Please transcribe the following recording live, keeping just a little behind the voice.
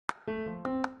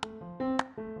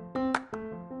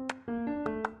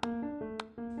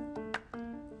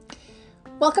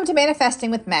Welcome to Manifesting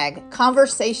with Meg,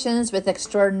 Conversations with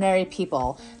Extraordinary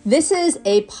People. This is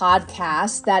a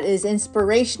podcast that is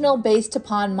inspirational based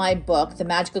upon my book, The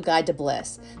Magical Guide to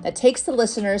Bliss, that takes the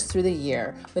listeners through the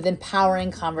year with empowering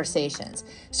conversations.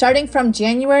 Starting from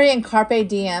January and Carpe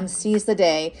Diem, Seize the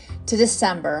Day, to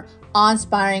December,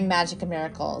 Awe-Inspiring Magic and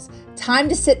Miracles. Time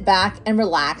to sit back and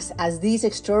relax as these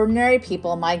extraordinary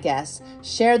people, my guests,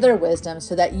 share their wisdom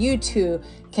so that you too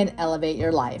can elevate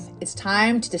your life. It's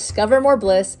time to discover more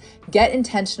bliss, get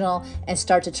intentional, and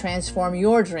start to transform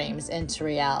your dreams into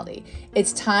reality.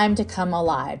 It's time to come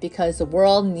alive because the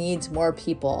world needs more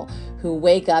people who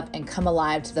wake up and come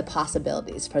alive to the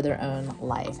possibilities for their own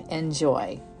life.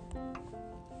 Enjoy.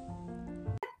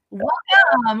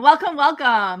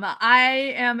 Welcome.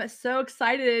 I am so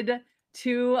excited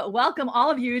to welcome all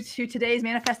of you to today's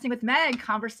Manifesting with Meg,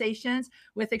 Conversations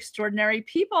with Extraordinary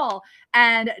People.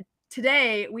 And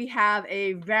today we have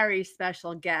a very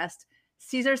special guest,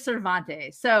 Cesar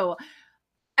Cervantes. So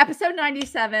episode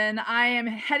 97, I am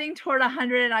heading toward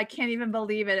 100 and I can't even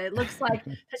believe it. It looks like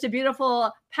such a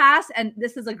beautiful past and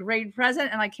this is a great present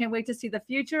and I can't wait to see the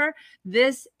future.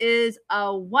 This is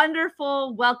a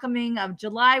wonderful welcoming of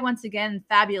July once again,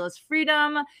 fabulous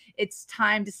freedom. It's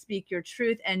time to speak your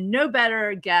truth and no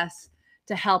better guest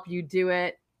to help you do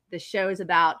it. The show is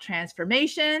about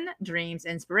transformation, dreams,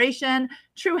 inspiration,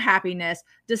 true happiness,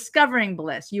 discovering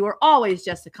bliss. You are always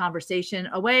just a conversation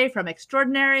away from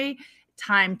extraordinary.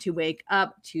 Time to wake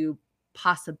up to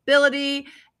possibility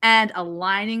and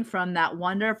aligning from that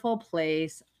wonderful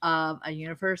place of a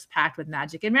universe packed with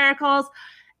magic and miracles.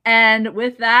 And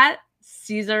with that,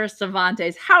 Cesar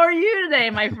Cervantes, how are you today,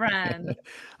 my friend?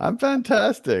 I'm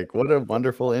fantastic. What a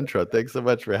wonderful intro. Thanks so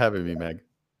much for having me, Meg.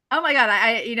 Oh my God.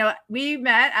 We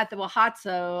met at the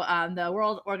WHATSO, the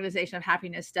World Organization of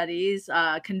Happiness Studies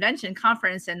convention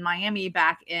conference in Miami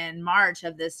back in March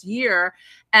of this year.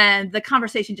 And the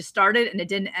conversation just started and it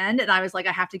didn't end. And I was like,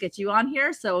 I have to get you on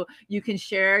here so you can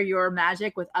share your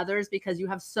magic with others because you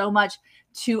have so much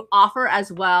to offer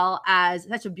as well as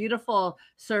such a beautiful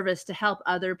service to help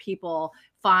other people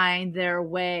find their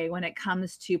way when it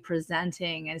comes to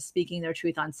presenting and speaking their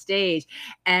truth on stage.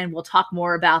 And we'll talk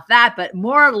more about that, but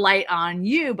more light on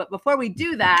you. But before we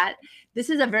do that,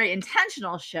 this is a very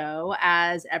intentional show,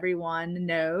 as everyone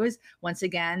knows. Once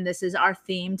again, this is our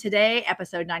theme today.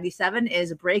 Episode 97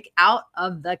 is Break Out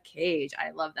of the Cage. I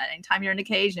love that. Anytime you're in a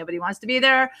cage, nobody wants to be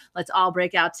there. Let's all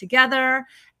break out together.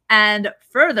 And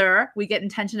further, we get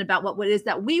intention about what it is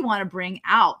that we want to bring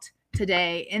out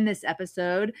today in this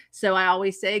episode. So I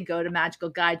always say, go to Magical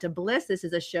Guide to Bliss. This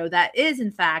is a show that is,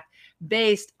 in fact,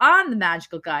 based on the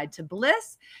Magical Guide to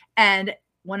Bliss. And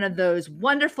one of those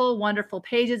wonderful, wonderful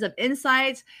pages of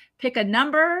insights, pick a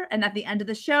number. And at the end of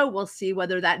the show, we'll see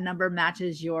whether that number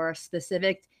matches your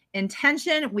specific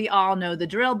intention. We all know the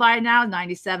drill by now,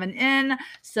 97 in.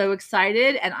 So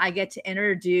excited. And I get to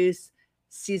introduce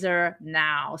Cesar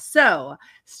now. So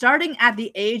starting at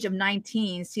the age of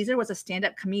 19, Cesar was a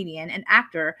stand-up comedian and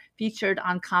actor featured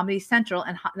on Comedy Central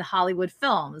and the Hollywood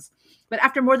films. But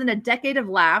after more than a decade of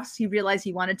laughs, he realized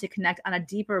he wanted to connect on a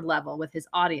deeper level with his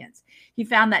audience. He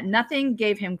found that nothing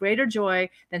gave him greater joy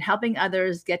than helping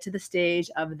others get to the stage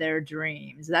of their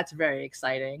dreams. That's very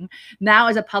exciting. Now,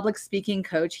 as a public speaking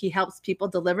coach, he helps people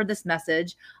deliver this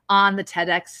message on the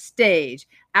TEDx stage,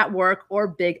 at work, or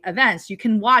big events. You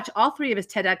can watch all three of his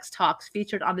TEDx talks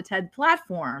featured on the TED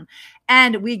platform.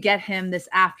 And we get him this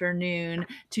afternoon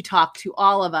to talk to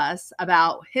all of us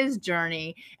about his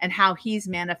journey and how he's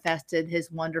manifested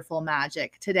his wonderful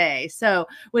magic today. So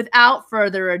without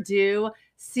further ado,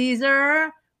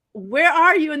 Cesar, where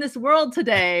are you in this world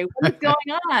today? What is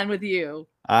going on with you?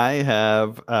 I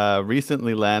have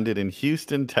recently landed in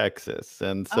Houston, Texas.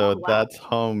 And so that's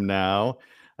home now.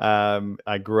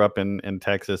 I grew up in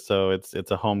Texas, so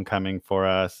it's a homecoming for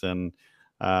us, and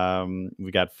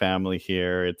we got family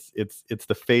here. It's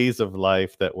the phase of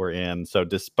life that we're in. So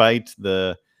despite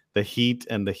the heat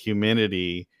and the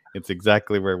humidity, it's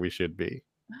exactly where we should be.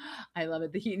 I love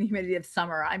it. The heat and humidity of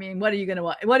summer. I mean, what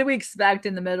do we expect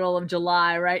in the middle of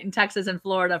July, right? In Texas and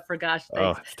Florida, for gosh sakes.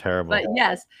 Oh, it's terrible.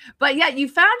 But yeah, you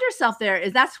found yourself there.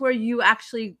 That's where you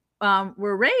actually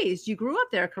were raised. You grew up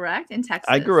there, correct? In Texas.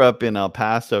 I grew up in El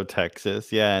Paso,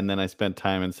 Texas. Yeah. And then I spent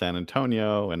time in San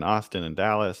Antonio and Austin and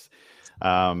Dallas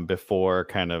before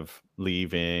kind of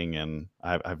leaving. And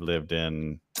I've lived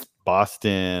in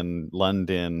Boston,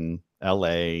 London,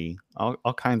 LA,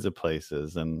 all kinds of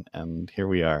places. And here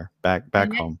we are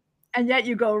back home. and yet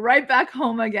you go right back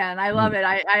home again. I love Mm.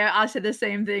 it. I said the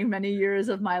same thing many years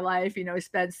of my life,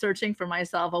 spent searching for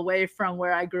myself away from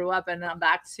where I grew up and then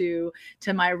back to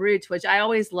my roots, which I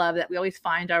always love that we always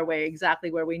find our way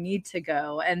exactly where we need to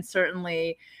go. And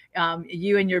certainly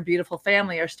you and your beautiful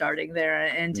family are starting there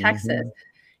in Texas.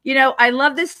 Mhm. I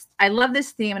love this. I love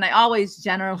this theme, and I always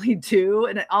generally do,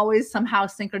 and it always somehow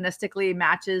synchronistically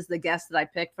matches the guest that I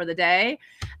pick for the day.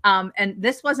 And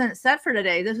this wasn't set for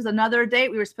today. This was another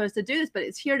date we were supposed to do this, but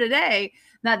it's here today.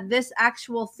 That this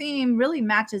actual theme really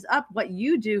matches up what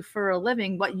you do for a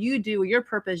living, what you do, your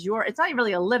purpose. It's not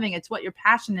really a living; it's what your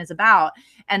passion is about.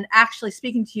 And actually,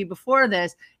 speaking to you before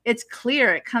this, it's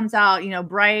clear. It comes out,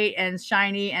 bright and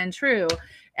shiny and true.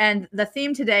 And the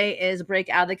theme today is break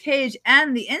out of the cage.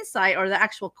 And the insight, or the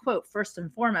actual quote, first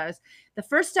and foremost, the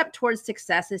first step towards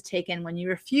success is taken when you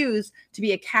refuse to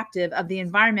be a captive of the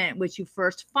environment in which you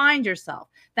first find yourself.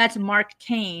 That's Mark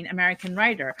Twain, American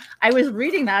writer. I was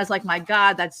reading that. I was like, my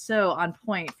God, that's so on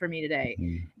point for me today.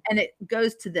 Mhm. And it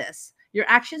goes to this. Your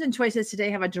actions and choices today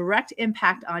have a direct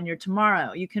impact on your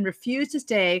tomorrow. You can refuse to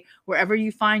stay wherever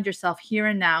you find yourself here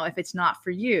and now if it's not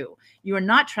for you. You are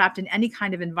not trapped in any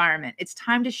kind of environment. It's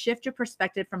time to shift your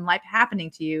perspective from life happening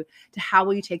to you to how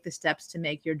will you take the steps to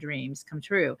make your dreams come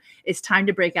true. It's time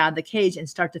to break out of the cage and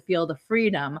start to feel the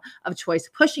freedom of choice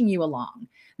pushing you along.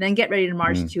 Then get ready to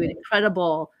march to an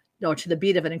incredible or to the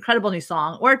beat of an incredible new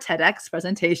song or TEDx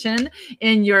presentation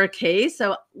in your case.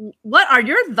 So what are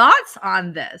your thoughts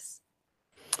on this?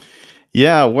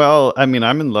 Yeah, well, I mean,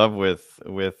 I'm in love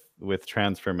with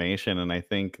transformation, and I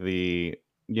think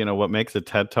what makes a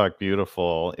TED Talk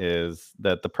beautiful is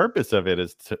that the purpose of it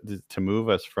is to move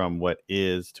us from what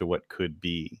is to what could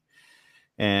be.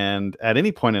 And at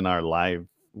any point in our life,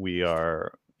 we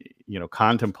are,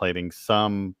 contemplating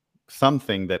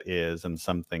something that is and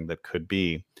something that could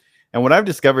be. And what I've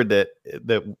discovered that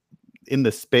in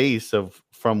the space of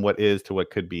from what is to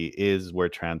what could be is where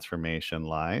transformation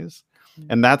lies.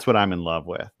 And that's what I'm in love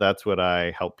with. That's what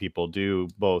I help people do,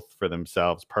 both for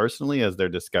themselves personally as they're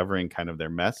discovering kind of their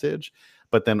message,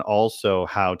 but then also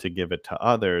how to give it to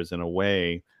others in a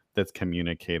way that's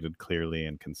communicated clearly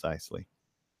and concisely.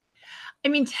 I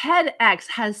mean, TEDx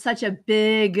has such a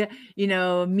big,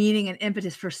 meaning and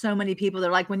impetus for so many people.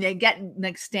 They're like, when they get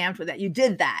like stamped with that, you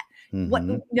did that. What,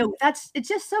 Hmm. it's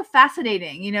just so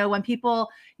fascinating, when people,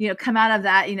 come out of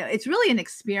that, it's really an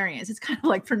experience. It's kind of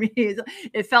like for me,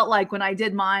 it felt like when I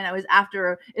did mine,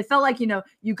 it felt like,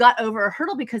 you got over a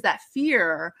hurdle because that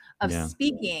fear of Yeah.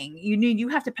 speaking, you knew you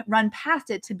have to run past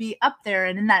it to be up there.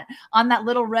 And in that, on that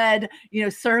little red,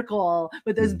 circle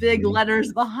with those big Hmm.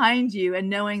 letters behind you, and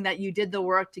knowing that you did the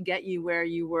work to get you where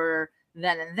you were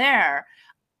then and there.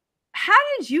 How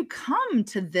did you come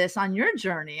to this on your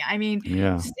journey? I mean,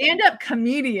 Yeah. stand-up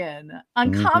comedian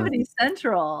on Hmm. Comedy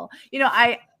Central.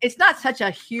 It's not such a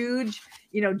huge,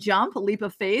 leap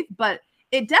of faith, but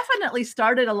it definitely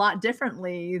started a lot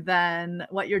differently than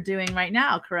what you're doing right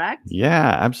now, correct?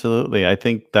 Yeah, absolutely. I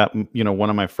think that, one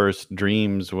of my first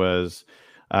dreams was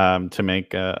to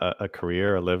make a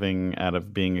career, a living out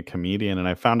of being a comedian. And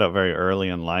I found out very early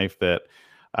in life that,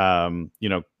 um, you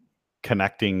know,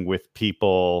 connecting with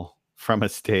people from a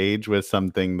stage was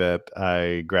something that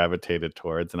I gravitated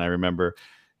towards. And I remember,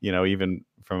 even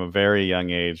from a very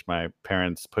young age, my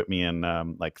parents put me in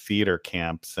like theater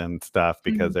camps and stuff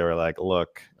because Mhm. they were like,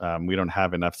 "Look, we don't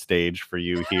have enough stage for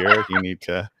you here. You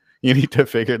need to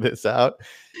figure this out."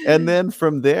 And then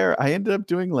from there, I ended up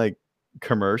doing like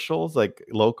commercials, like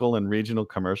local and regional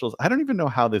commercials. I don't even know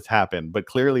how this happened, but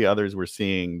clearly others were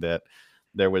seeing that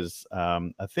there was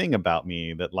a thing about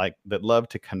me that loved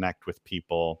to connect with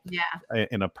people Yeah.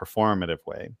 in a performative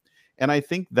way. And I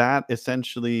think that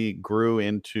essentially grew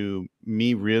into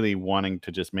me really wanting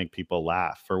to just make people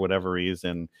laugh for whatever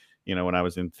reason. When I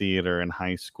was in theater in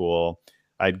high school,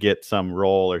 I'd get some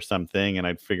role or something and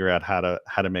I'd figure out how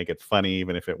to make it funny,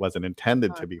 even if it wasn't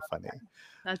intended Oh, I to love be funny. that.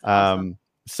 That's awesome.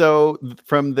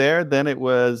 From there, then it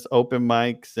was open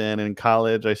mics, and in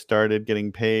college, I started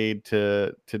getting paid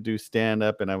to do stand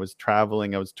up, and I was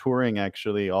traveling. I was touring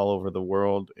actually all over the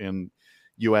world in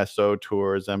USO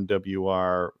tours,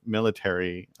 MWR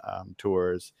military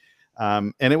tours,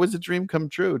 and it was a dream come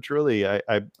true. Truly,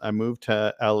 I moved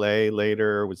to LA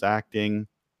later, was acting,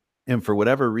 and for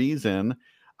whatever reason,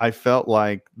 I felt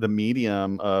like the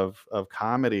medium of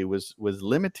comedy was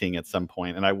limiting at some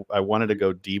point, and I wanted to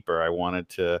go deeper. I wanted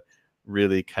to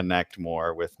really connect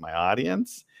more with my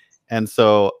audience, and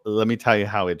so let me tell you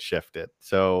how it shifted.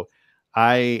 So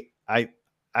I I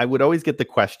I would always get the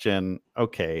question,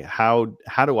 okay, how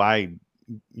do I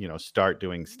start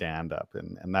doing stand up,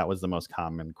 and that was the most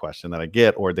common question that I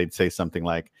get, or they'd say something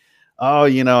like, oh,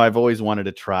 I've always wanted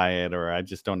to try it, or I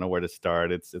just don't know where to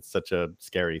start. It's such a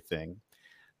scary thing.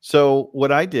 So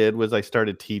what I did was I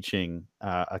started teaching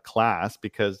a class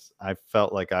because I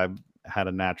felt like I had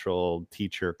a natural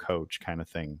teacher coach kind of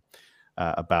thing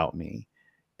about me.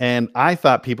 And I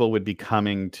thought people would be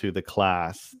coming to the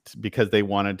class because they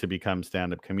wanted to become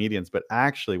stand-up comedians. But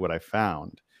actually, what I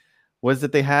found was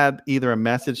that they had either a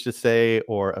message to say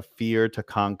or a fear to Mhm.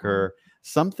 conquer,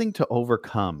 something to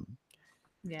overcome.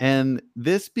 Yeah. And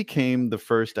this became the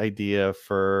first idea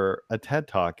for a TED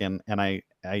Talk, and I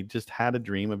just had a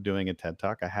dream of doing a TED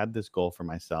Talk. I had this goal for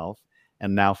myself,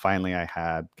 and now finally I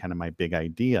had kind of my big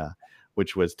idea,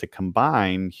 which was to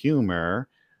combine humor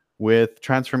with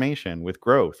transformation, with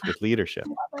growth, with leadership.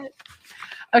 Love it.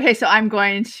 Okay, so I'm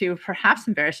going to perhaps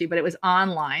embarrass you, but it was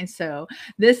online. So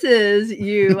this is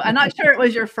you. I'm not sure it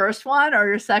was your first one or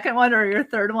your second one or your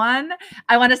third one.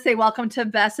 I want to say welcome to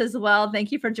Bess as well.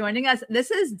 Thank you for joining us.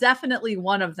 This is definitely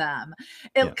one of them.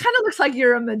 It Yeah. kind of looks like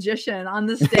you're a magician on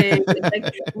the stage. It's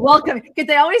like, welcome. Because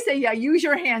they always say, yeah, use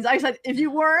your hands. I said, if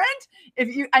you weren't,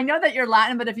 I know that you're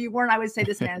Latin, but if you weren't, I would say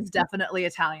this man's definitely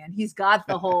Italian. He's got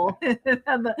the whole,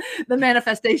 the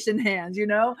manifestation hands,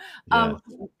 Yes.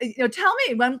 tell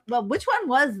me which one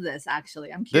was this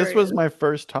actually? I'm This curious. was my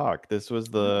first talk. This was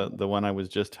the one I was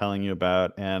just telling you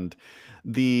about, and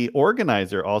the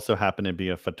organizer also happened to be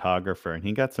a photographer, and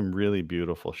he got some really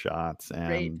beautiful shots.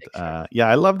 Great And picture. yeah,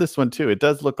 I love this one too. It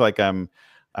does look like I'm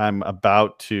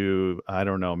about to, I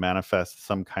don't know, manifest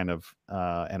some kind of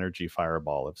energy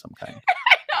fireball of some kind.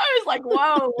 I was like,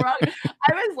 whoa,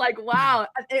 I was like, wow,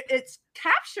 it's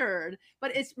captured,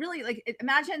 but it's really like,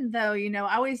 imagine though,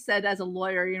 I always said as a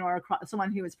lawyer, or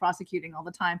someone who is prosecuting all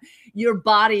the time, your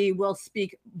body will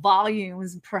speak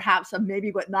volumes, perhaps of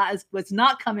maybe what's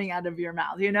not coming out of your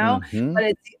mouth, Hmm. but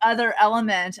it's the other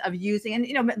element of using,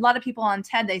 and, a lot of people on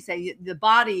TED, they say the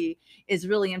body is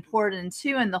really important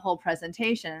too in the whole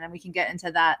presentation. And we can get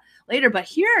into that later. But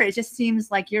here it just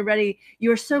seems like you're ready.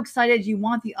 You're so excited. You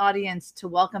want the audience to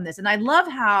welcome this. And I love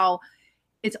how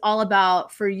it's all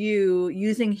about for you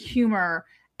using humor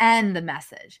and the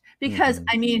message. Because Hmm.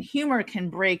 I mean, humor can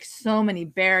break so many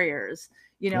barriers.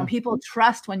 Yeah. People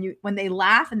trust when they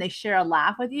laugh and they share a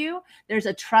laugh with you, there's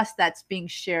a trust that's being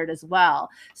shared as well.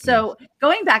 Yes. So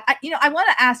going back, I want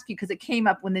to ask you, because it came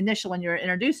up when you were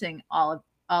introducing all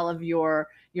of your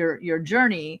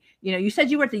journey. You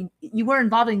said you were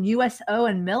involved in USO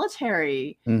and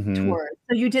military Hmm. tours.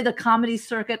 So you did a comedy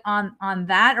circuit on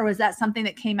that, or was that something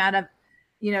that came out of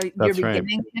your That's right.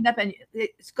 beginning stand up? And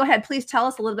go ahead, please tell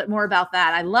us a little bit more about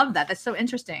that. I love that. That's so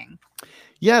interesting.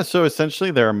 Yeah, so essentially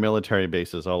there are military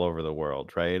bases all over the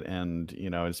world, right? And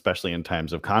especially in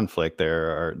times of conflict,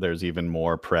 there's even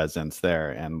more presence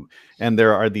there. And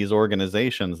there are these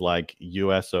organizations like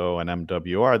USO and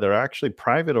MWR. They're actually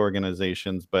private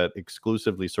organizations, but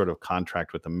exclusively sort of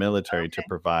contract with the military to Okay.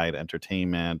 provide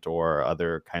entertainment or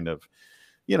other kind of,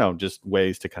 just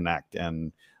ways to connect.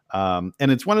 And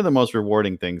it's one of the most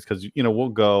rewarding things because we'll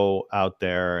go out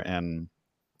there and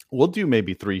we'll do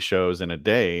maybe 3 shows in a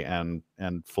day and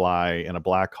fly in a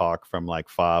Black Hawk from, like,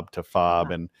 fob to fob,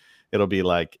 Wow. and it'll be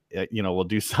like, we'll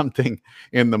do something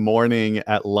in the morning,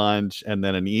 at lunch, and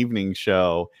then an evening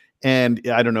show, and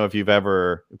I don't know if you've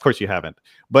ever, of course you haven't,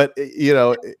 but,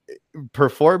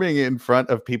 performing in front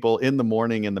of people in the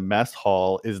morning in the mess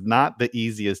hall is not the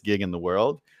easiest gig in the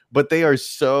world, but they are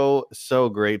so, so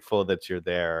grateful that you're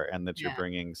there and that you're Yeah.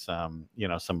 bringing some,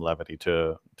 some levity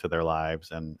to their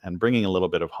lives and bringing a little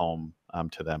bit of home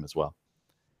to them as well.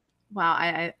 Wow.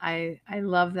 I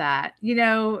love that.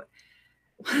 It's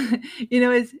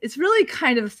really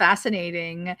kind of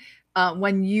fascinating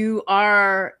when you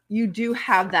do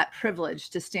have that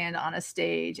privilege to stand on a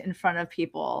stage in front of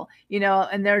people,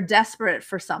 and they're desperate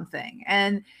for something,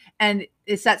 and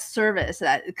it's that service,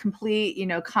 that complete,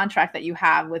 contract that you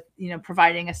have with,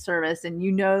 providing a service, and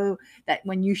that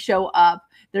when you show up,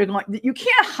 you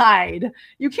can't hide,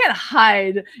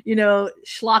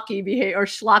 schlocky behavior or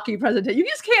schlocky presentation. You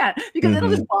just can't, because it'll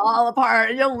Hmm. just fall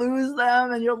apart and you'll lose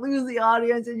them and you'll lose the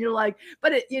audience, and you're like,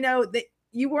 but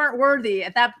you weren't worthy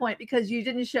at that point because you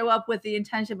didn't show up with the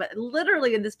intention. But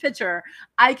literally in this picture,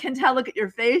 I can tell, look at your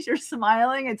face, you're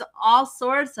smiling. It's all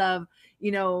sorts of,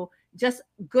 just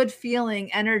good feeling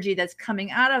energy that's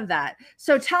coming out of that.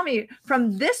 So tell me,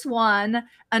 from this one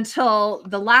until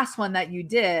the last one that you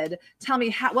did, tell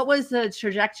me what was the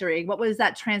trajectory? What was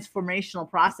that transformational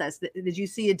process? Did you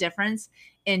see a difference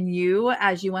in you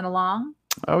as you went along?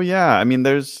 Oh yeah, I mean,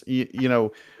 there's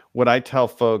what I tell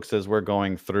folks as we're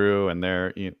going through, and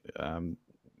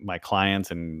my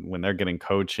clients and when they're getting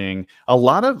coaching, a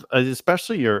lot of,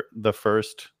 especially the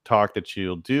first talk that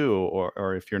you'll do,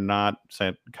 or if you're not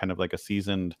kind of like a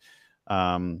seasoned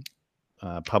um,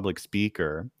 public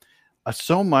speaker,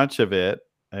 so much of it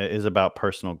is about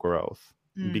personal growth,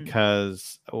 Mm.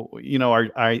 because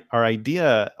our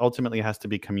idea ultimately has to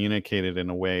be communicated in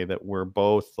a way that we're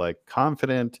both like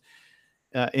confident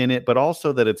in it, but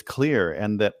also that it's clear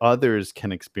and that others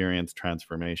can experience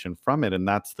transformation from it, and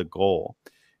that's the goal.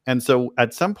 And so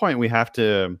at some point we have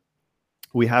to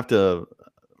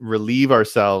relieve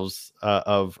ourselves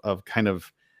of kind of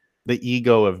the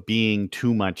ego of being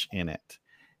too much in it.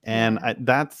 And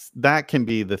Yeah. that can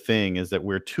be the thing, is that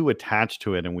we're too attached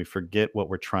to it and we forget what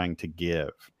we're trying to give.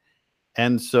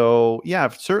 And so, yeah,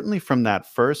 certainly from that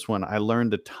first one, I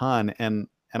learned a ton. And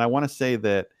I want to say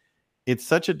that it's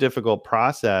such a difficult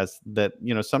process that,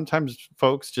 sometimes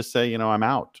folks just say, I'm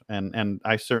out. And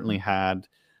I certainly had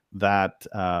that,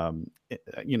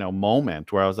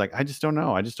 moment where I was like, I just don't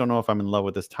know. I just don't know if I'm in love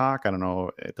with this talk. I don't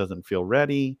know. It doesn't feel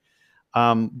ready.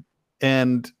 Um,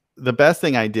 and the best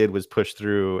thing I did was push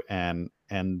through and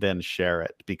then share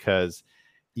it, because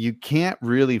you can't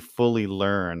really fully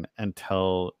learn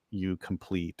until you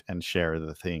complete and share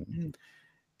the thing. Mm.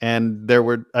 And there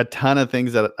were a ton of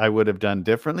things that I would have done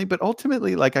differently, but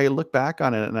ultimately, like, I look back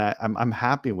on it and I'm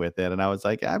happy with it. And I was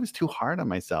like, I was too hard on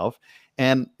myself,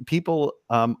 and people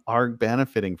are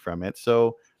benefiting from it.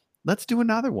 So let's do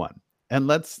another one, and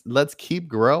let's keep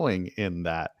growing in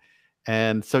that.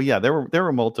 And so, yeah, there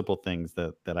were multiple things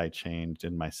that I changed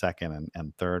in my second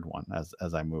and third one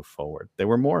as I move forward. They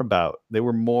were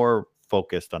more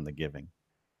focused on the giving.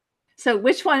 So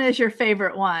which one is your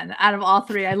favorite one out of all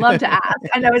 3? I love to ask.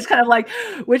 I know it's kind of like,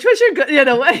 which was your good,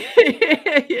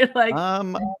 you're like,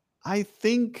 Um, I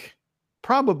think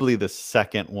probably the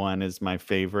second one is my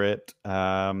favorite.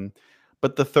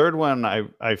 But the third one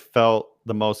I felt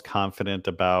the most confident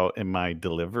about in my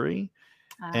delivery.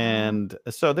 ah, And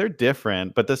so they're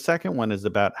different, but the second one is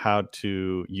about how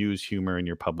to use humor in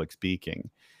your public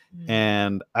speaking. mm.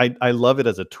 And I love it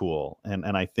as a tool,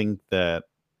 and I think that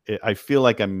I feel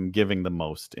like I'm giving the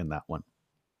most in that one.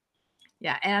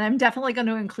 Yeah, and I'm definitely going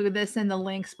to include this in the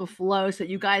links below so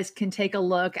you guys can take a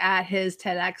look at his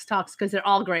TEDx talks because they're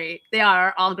all great. They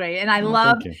are all great. And I Oh,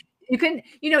 love thank you. you can,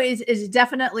 is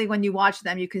definitely when you watch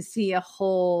them, you can see a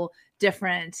whole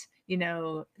different,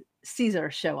 Caesar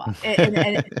show up. And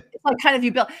it's like kind of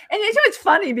you build, and it's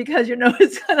funny because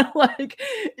it's kind of like,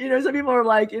 some people are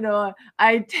like,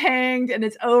 I tanked and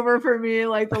it's over for me,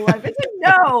 like the life. It's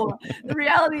like, no, the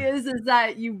reality is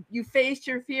that you faced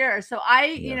your fear. So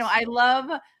Yes.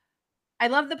 I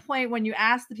love the point when you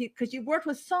ask the people, because you've worked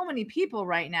with so many people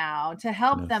right now to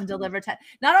help them Yes. deliver,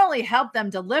 not only help them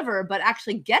deliver, but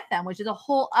actually get them, which is a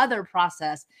whole other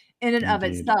process in and of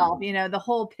Indeed. itself. The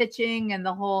whole pitching and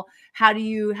the whole how do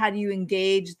you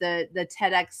engage the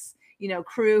TEDx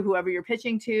crew, whoever you're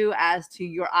pitching to, as to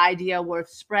your idea worth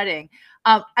spreading.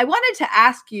 I wanted to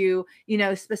ask you,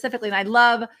 specifically, and I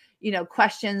love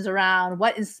questions around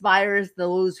what inspires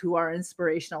those who are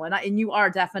inspirational, and you are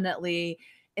definitely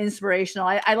inspirational.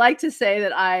 I like to say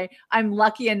that I'm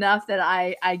lucky enough that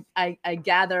I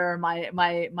gather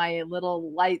my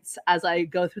little lights as I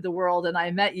go through the world. And when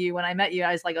I met you,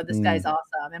 I was like, oh, this guy's Mm.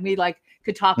 awesome, and we like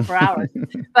could talk for hours.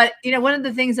 But one of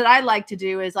the things that I like to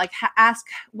do is like ask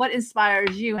what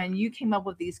inspires you, and you came up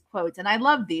with these quotes, and I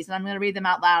love these, and I'm going to read them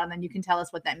out loud, and then you can tell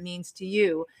us what that means to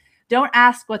you. Don't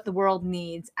ask what the world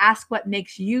needs. Ask what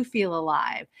makes you feel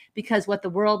alive, because what the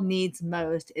world needs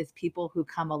most is people who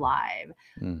come alive.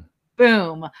 Mm.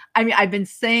 Boom. I mean, I've been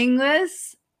saying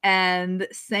this and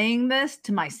saying this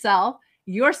to myself.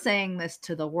 You're saying this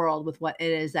to the world with what it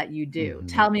is that you do. Mhm.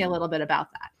 Tell me a little bit about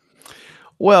that.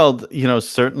 Well,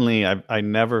 certainly I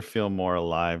never feel more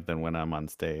alive than when I'm on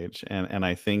stage. And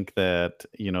I think that,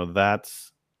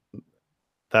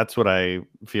 that's what I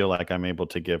feel like I'm able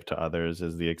to give to others,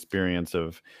 is the experience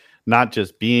of not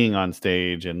just being on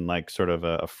stage in like sort of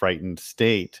a frightened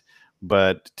state,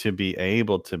 but to be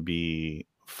able to be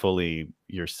fully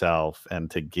yourself and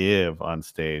to give on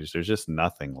stage. There's just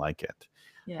nothing like it.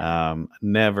 Yeah.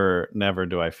 Never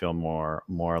do I feel more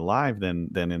alive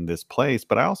than in this place.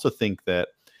 But I also think that,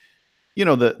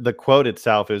 the quote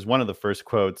itself is one of the first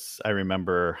quotes I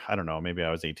remember. I don't know, maybe I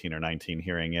was 18 or 19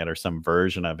 hearing it, or some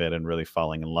version of it, and really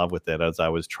falling in love with it as I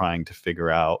was trying to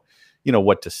figure out,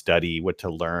 what to study, what to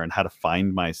learn, how to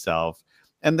find myself.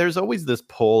 And there's always this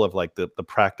pull of like the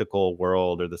practical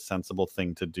world, or the sensible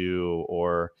thing to do,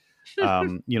 or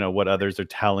what others are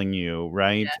telling you,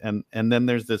 right? And then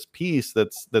there's this piece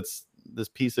that's this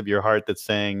piece of your heart that's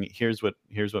saying, here's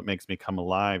what makes me come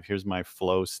alive. Here's my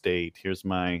flow state. Here's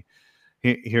my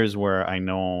here's where I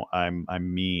know I'm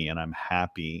me and I'm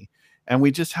happy. And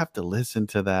we just have to listen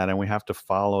to that, and we have to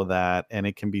follow that, and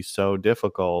it can be so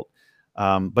difficult.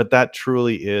 But that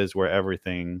truly is where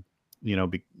everything,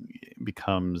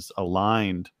 becomes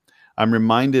aligned. I'm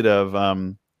reminded of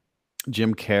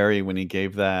Jim Carrey when he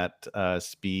gave that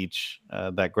speech,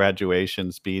 that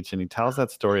graduation speech, and he tells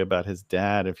that story about his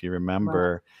dad, if you Wow.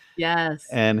 remember. Yes.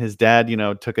 And his dad,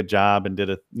 took a job and did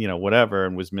a, whatever,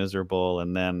 and was miserable,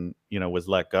 and then, was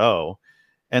let go.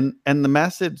 And the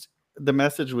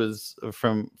message was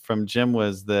from Jim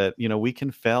was that, we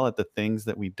can fail at the things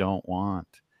that we don't want.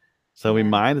 So we Yeah.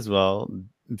 might as well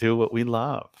do what we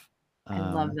love. I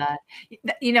love Um, that.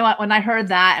 You know what? When I heard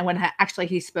that, and when actually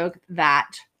he spoke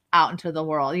that out into the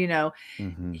world,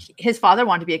 mhm. his father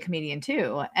wanted to be a comedian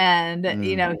too, and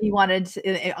Mm. he wanted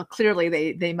to,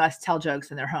 clearly they must tell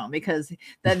jokes in their home, because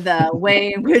the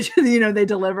way in which they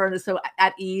deliver is so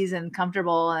at ease and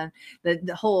comfortable, and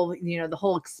the whole the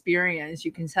whole experience,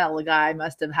 you can tell the guy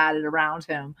must have had it around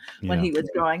him when Yeah. he was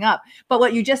growing up. But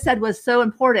what you just said was so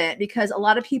important, because a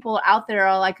lot of people out there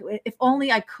are like, if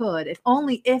only I could, if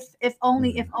only, if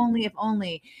only, if Mhm. only, if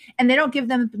only, and they don't give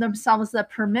themselves the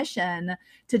permission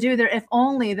to do their if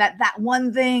only, that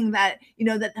one thing that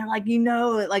that they're like,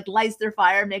 it like lights their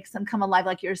fire, makes them come alive,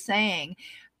 like you're saying.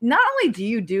 Not only do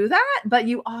you do that, but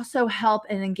you also help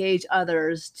and engage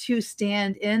others to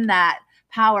stand in that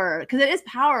power, because it is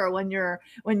power when you're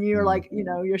Mm. like,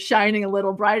 you're shining a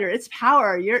little brighter. It's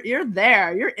power. You're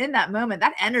there, you're in that moment.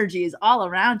 That energy is all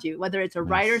around you, whether it's a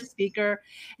writer, Yes. speaker.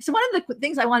 So one of the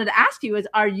things I wanted to ask you is,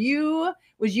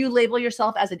 would you label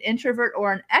yourself as an introvert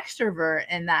or an extrovert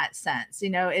in that sense?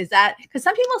 Is that, because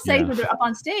some people say Yeah. when they're up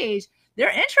on stage,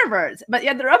 they're introverts, but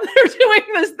yet they're up there doing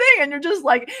this thing, and you're just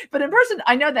like, but in person,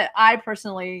 I know that I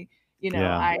personally,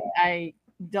 Yeah. I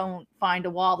don't find a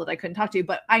wall that I couldn't talk to,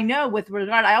 but I know with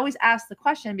regard, I always ask the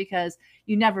question because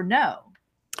you never know.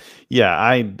 Yeah,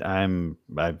 I've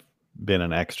been an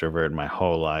extrovert my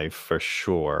whole life for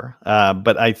sure.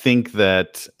 But I think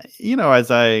that,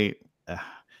 as uh,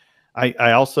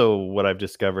 I also, what I've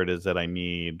discovered is that I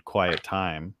need quiet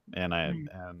time, Mm,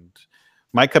 and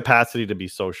my capacity to be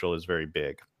social is very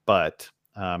big, but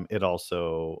it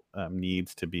also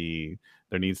needs to be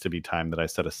there needs to be time that I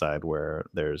set aside where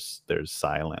there's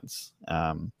silence.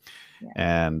 yeah.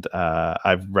 And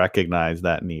I've recognized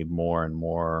that need more and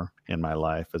more in my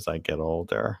life as I get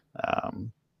older.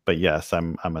 But yes,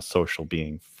 I'm a social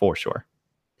being for sure.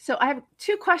 So I have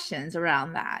two questions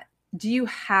around that. Do you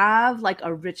have like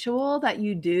a ritual that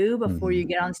you do before Mhm. you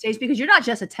get on stage? Because you're not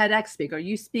just a TEDx speaker,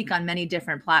 you speak on many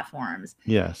different platforms.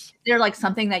 Yes. Is there like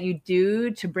something that you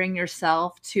do to bring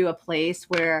yourself to a place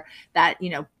where that,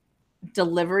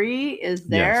 delivery is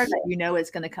there, Yes. that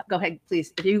it's going to go ahead,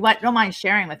 please. If you don't mind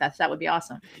sharing with us, that would be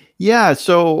awesome. Yeah,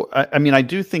 so I mean, I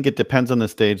do think it depends on the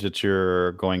stage that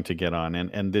you're going to get on,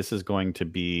 and this is going to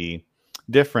be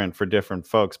different for different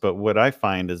folks. But what I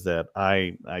find is that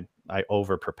I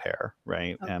over prepare,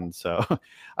 right? Okay. And so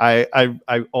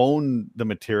I own the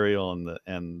material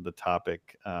and the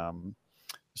topic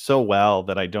so well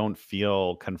that I don't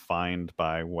feel confined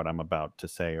by what I'm about to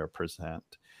say or present.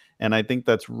 And I think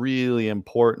that's really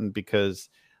important because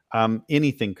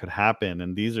anything could happen.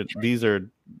 And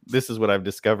this is what I've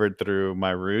discovered through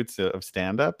my roots of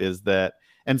stand up is that,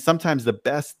 and sometimes the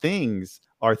best things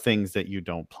are things that you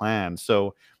don't plan.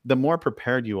 So the more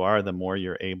prepared you are, the more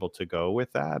you're able to go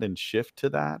with that and shift to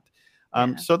that.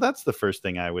 Yeah. So that's the first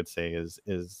thing I would say is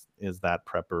that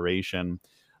preparation.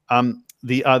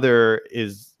 The other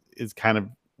is kind of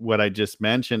what I just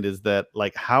mentioned is that,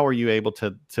 like, how are you able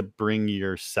to bring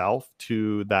yourself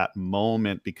to that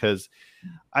moment? Because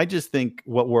I just think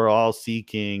what we're all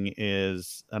seeking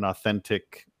is an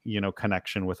authentic,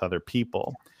 connection with other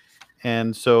people.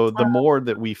 And so the more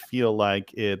that we feel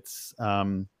like it's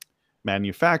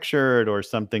manufactured or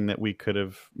something that we could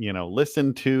have,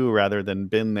 listened to rather than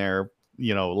been there,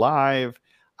 live.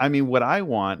 I mean, what I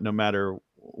want, no matter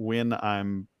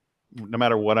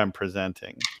what I'm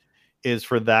presenting, is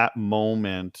for that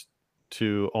moment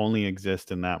to only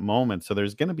exist in that moment. So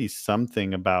there's going to be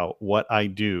something about what I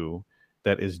do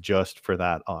that is just for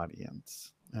that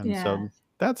audience. And Yeah. so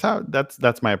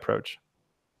that's my approach.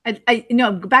 I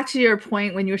back to your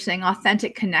point when you were saying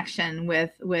authentic connection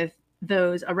with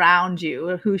those around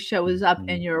you, who shows up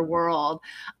in Mhm. your world.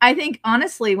 I think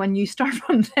honestly, when you start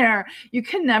from there, you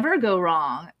can never go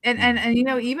wrong. Mhm. And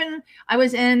even I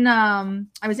was in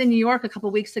New York a couple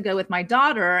weeks ago with my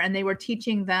daughter, and they were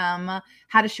teaching them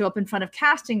how to show up in front of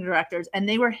casting directors, and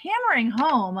they were hammering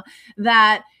home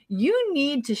that you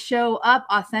need to show up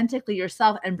authentically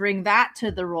yourself and bring that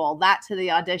to the role, that to the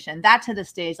audition, that to the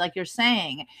stage, like you're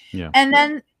saying. Yeah. And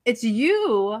then it's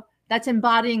you that's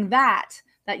embodying that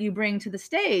you bring to the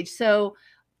stage. So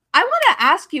I want to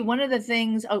ask you one of the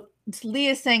things. Oh,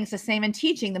 Leah's saying it's the same in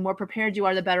teaching. The more prepared you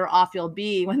are, the better off you'll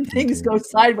be when things go Indeed.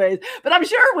 sideways. But I'm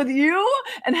sure with you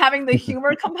and having the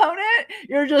humor component,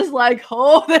 you're just like,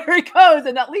 oh, there it goes.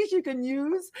 And at least you can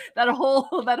use that whole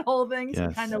thing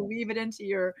to kind Yes. of weave it into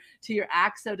your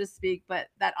act, so to speak. But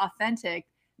that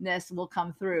authenticness will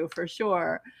come through for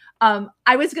sure.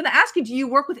 I was going to ask you, do you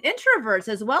work with introverts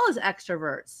as well as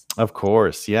extroverts? Of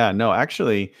course. Yeah. No,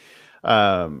 actually,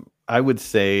 I would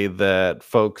say that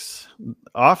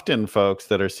often folks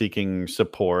that are seeking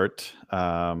support,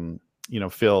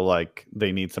 feel like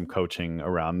they need some coaching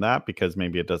around that because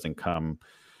maybe it doesn't come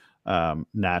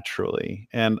naturally.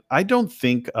 And I don't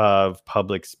think of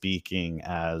public speaking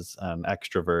as an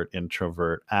extrovert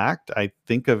introvert act. I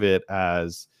think of it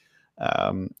as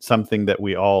something that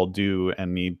we all do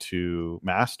and need to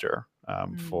master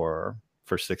Mm,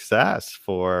 for success,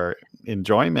 for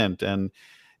enjoyment, and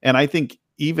I think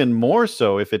even more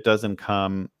so if it doesn't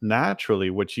come naturally.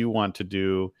 What you want to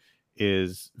do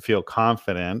is feel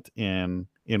confident in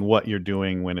what you're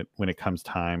doing when it comes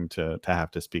time to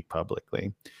have to speak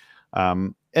publicly.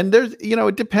 And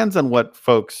it depends on what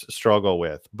folks struggle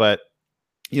with, but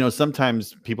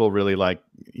sometimes people really like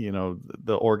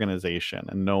the organization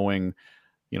and knowing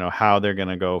how they're going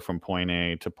to go from point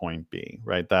A to point B,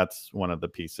 right? That's one of the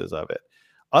pieces of it.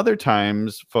 Other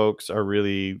times folks are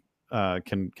really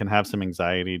can have some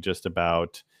anxiety just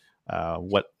about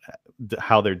what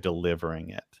how they're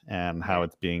delivering it and how yeah.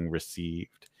 it's being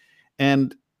received.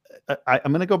 And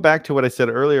I'm going to go back to what I said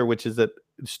earlier, which is that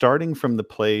starting from the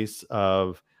place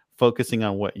of focusing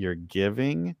on what you're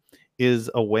giving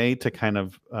is a way to kind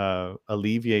of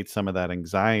alleviate some of that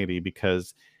anxiety,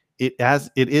 because it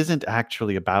isn't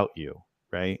actually about you,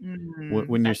 right?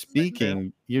 When That's so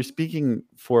true. you're speaking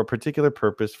for a particular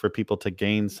purpose for people to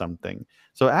gain something.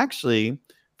 So actually,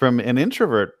 from an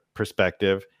introvert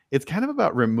perspective, it's kind of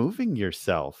about removing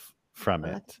yourself from Oh,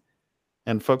 that's it.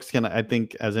 And folks can, I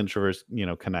think, as introverts,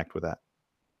 connect with that.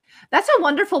 That's a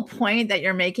wonderful point that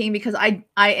you're making, because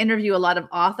I interview a lot of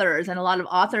authors, and a lot of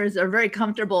authors are very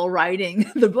comfortable writing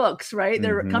the books, right?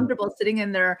 They're Hmm. comfortable sitting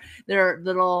in their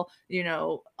little,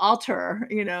 altar,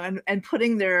 and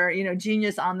putting their,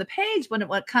 genius on the page. When it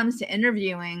comes to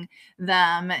interviewing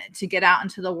them to get out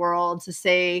into the world to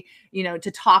say,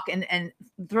 to talk and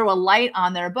throw a light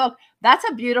on their book, that's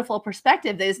a beautiful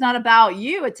perspective. That it's not about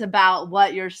you, it's about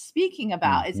what you're speaking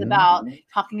about. It's Hmm. about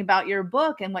talking about your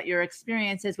book and what your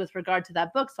experience is with regard to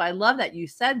that book. So I love that you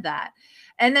said that.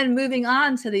 And then moving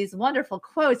on to these wonderful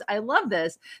quotes. I love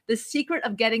this. The secret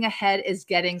of getting ahead is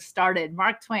getting started.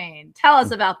 Mark Twain. Tell us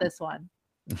about this one.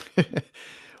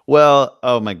 Well,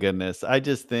 oh my goodness. I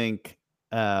just think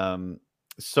um,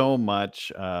 so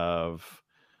much of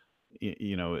y-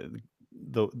 you know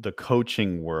the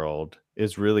coaching world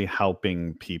is really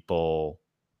helping people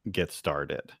get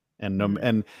started, and Mm,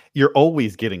 and you're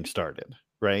always getting started,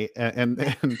 right? And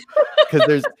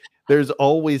because there's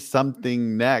always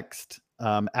something next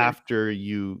yeah, after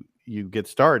you get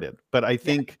started. But I yeah,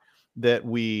 think that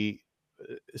we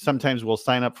sometimes we'll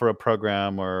sign up for a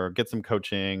program or get some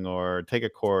coaching or take a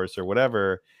course or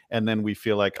whatever, and then we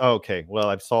feel like, oh, okay, well,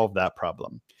 I've solved that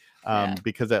problem, yeah.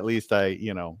 because at least I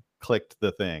clicked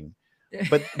the thing.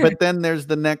 But then there's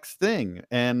the next thing,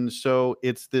 and so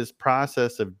it's this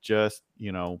process of just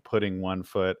putting one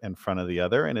foot in front of the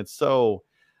other, and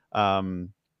um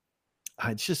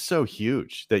it's just so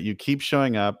huge that you keep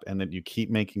showing up and that you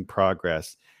keep making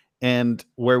progress. And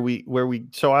where we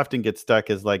so often get stuck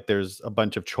is like there's a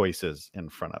bunch of choices in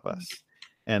front of us,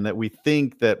 and that we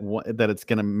think that it's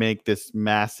going to make this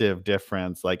massive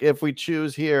difference. Like if we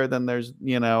choose here, then there's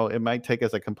it might take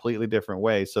us a completely different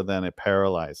way, so then it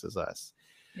paralyzes us.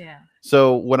 Yeah.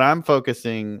 So what I'm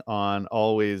focusing on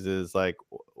always is like,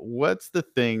 what's the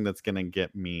thing that's going to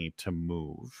get me to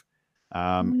move,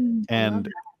 I love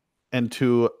and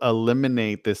to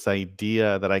eliminate this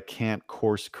idea that I can't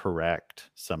course correct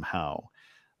somehow.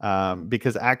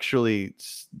 Because actually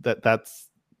that's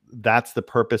the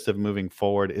purpose of moving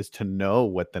forward, is to know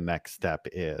what the next step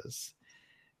is.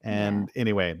 that. Yeah. And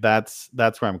anyway, that's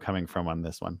where I'm coming from on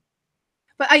this one.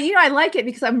 But I like it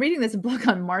because I'm reading this book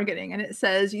on marketing and it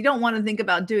says you don't want to think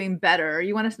about doing better.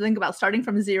 You want to think about starting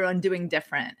from zero and doing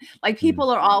different. Like Mm.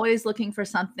 people are always looking for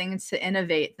something to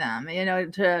innovate them,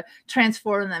 to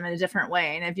transform them in a different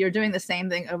way. And if you're doing the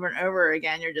same thing over and over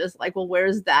again, you're just like, well,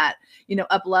 where's that,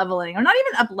 up leveling, or not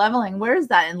even up leveling? Where's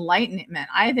that enlightenment?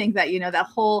 I think that, that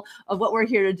whole of what we're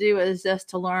here to do is just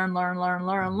to learn, learn, learn,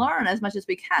 learn, learn as much as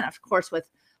we can. Of course, with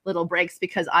little breaks,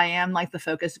 because I am like the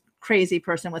focus crazy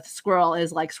person with squirrel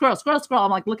is like squirrel, squirrel, squirrel. I'm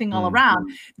like looking all Mm.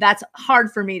 around. That's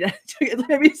hard for me to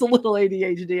maybe it's a little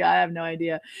ADHD. I have no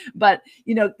idea. But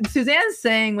Suzanne's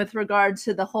saying with regard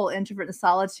to the whole introvert and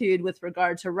solitude, with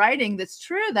regard to writing, that's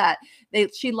true that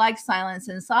she likes silence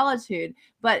and solitude,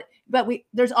 but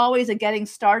there's always a getting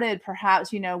started,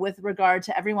 perhaps, with regard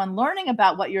to everyone learning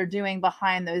about what you're doing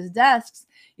behind those desks,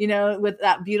 with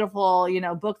that beautiful,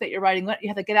 book that you're writing. You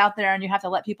have to get out there and you have to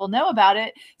let people know about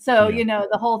it. So, Yeah.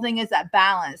 the whole thing is that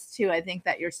balance too, I think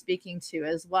that you're speaking to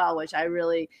as well, which I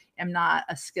really am not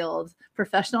a skilled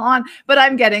professional on, but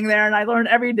I'm getting there and I learn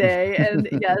every day. And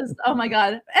yes, oh my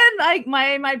God. And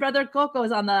my brother Coco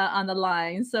is on the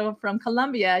line. So from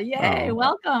Colombia, yay, Oh.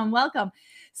 welcome, welcome.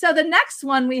 So the next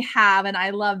one we have, and I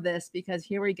love this because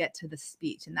here we get to the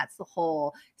speech, and that's the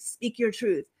whole speak your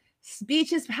truth.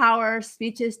 Speech is power.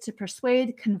 Speech is to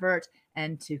persuade, convert,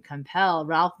 and to compel.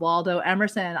 Ralph Waldo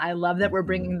Emerson. I love that we're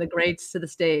bringing the greats to the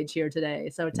stage here today.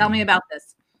 So tell me about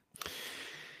this.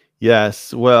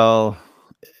 Yes. Well,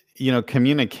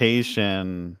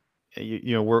 communication,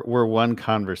 we're one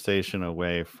conversation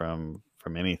away from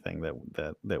anything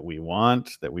that we want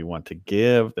to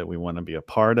give, that we want to be a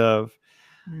part of.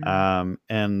 Mm.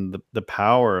 And the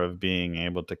power of being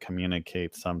able to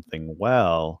communicate something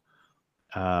well,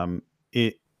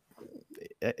 it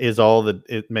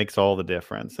it makes all the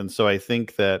difference. And so I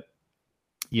think that,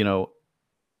 you know,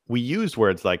 we use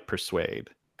words like persuade,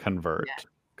 Yeah. convert,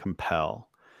 compel.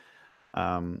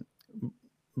 Um,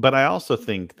 but I also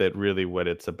think that really what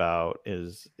it's about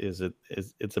is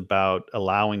it's about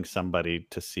allowing somebody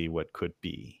to see what could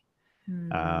be,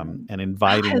 Mm. and Oh,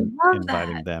 I love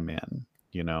inviting that. them in,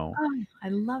 you know. Oh, I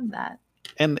love that.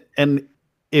 And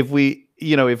if we,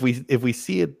 if we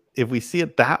see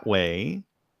it that way,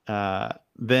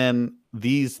 then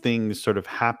these things sort of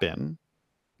happen: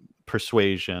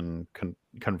 persuasion,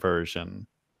 conversion.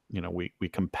 We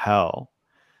compel,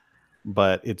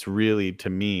 but it's really, to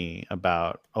me,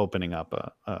 about opening up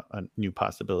a new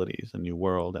possibilities, a new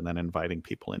world, and then inviting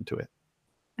people into it.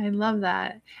 I love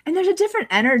that. And there's a different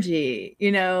energy,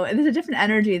 and there's a different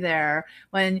energy there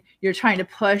when you're trying to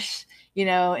push,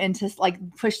 into like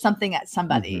push something at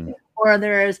somebody. Hmm. Or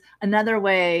there's another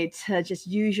way to just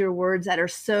use your words that are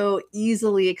so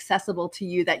easily accessible to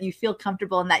you that you feel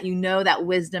comfortable and that that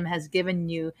wisdom has given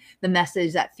you the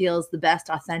message that feels the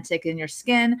best authentic in your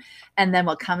skin. And then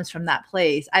what comes from that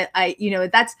place.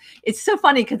 It's so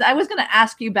funny because I was going to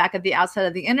ask you back at the outset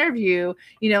of the interview,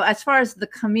 as far as the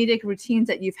comedic routines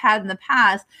that you've had in the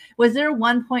past, was there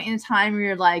one point in time where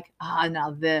you're like,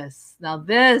 now this,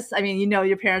 I mean,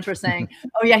 your parents were saying,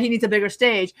 oh yeah, he needs a bigger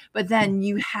stage, but then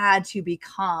you had to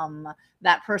become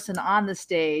that person on the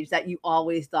stage that you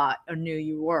always thought or knew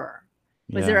you were.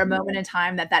 Was there Yeah. a moment in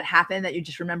time that happened that you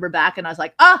just remember back and I was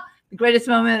like, the greatest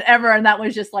moment ever? And that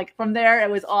was just like, from there, it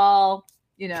was all,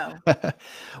 yeah.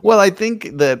 Well, I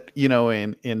think that,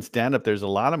 in stand up, there's a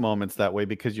lot of moments that way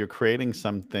because you're creating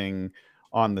something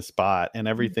on the spot, and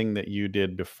everything that you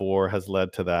did before has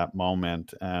led to that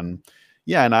moment. And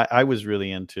yeah, and I was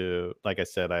really into, like I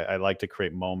said, I like to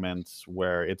create moments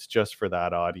where it's just for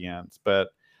that audience. But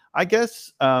I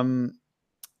guess, there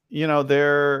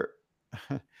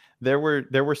there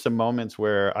were some moments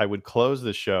where I would close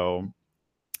the show,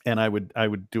 and I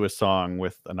would do a song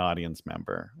with an audience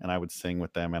member, and I would sing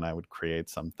with them, and I would create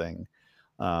something,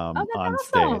 Oh, on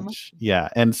that's awesome. stage. Yeah,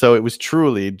 and so it was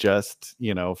truly just,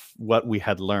 what we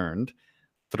had learned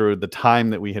through the time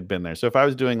that we had been there. So if I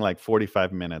was doing like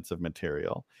 45 minutes of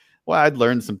material, well, I'd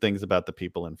learn some things about the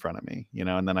people in front of me,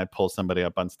 and then I'd pull somebody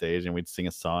up on stage and we'd sing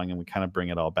a song and we kind of bring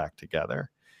it all back together.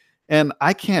 And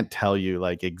I can't tell you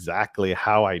like exactly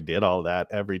how I did all that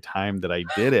every time that I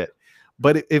did it,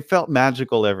 but it felt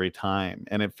magical every time.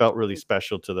 And it felt really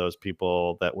special to those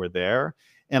people that were there.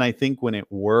 And I think when it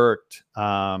worked,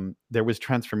 there was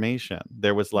transformation.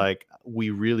 There was like, we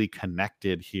really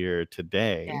connected here Yeah.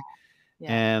 today.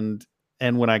 Yeah.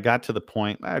 And when I got to the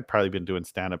point, I'd probably been doing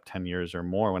stand up 10 years or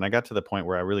more. When I got to the point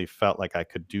where I really felt like I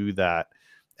could do that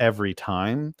every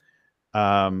time,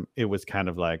 it was kind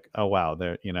of like, oh wow,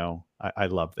 there, I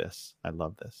love this. I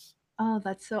love this. Oh,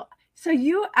 that's so So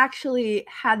you actually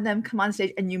had them come on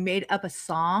stage and you made up a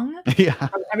song Yeah.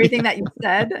 from everything that you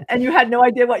said, and you had no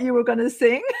idea what you were gonna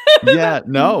sing? Yeah,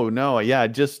 no, yeah,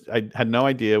 I had no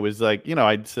idea. It was like,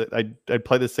 I'd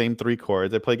play the same 3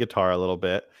 chords. I play guitar a little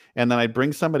bit, and then I'd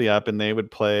bring somebody up and they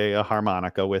would play a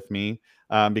harmonica with me,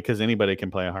 because anybody can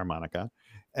play a harmonica.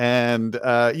 And,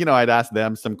 I'd ask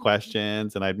them some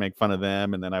questions and I'd make fun of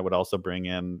them, and then I would also bring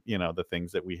in, the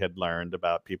things that we had learned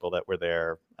about people that were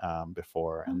there,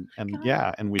 before, Oh and my god.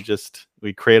 yeah, and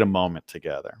we create a moment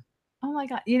together. Oh my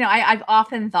god. I've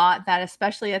often thought that,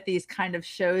 especially at these kind of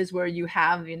shows where you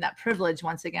have, that privilege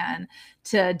once again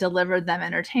to deliver them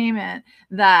entertainment,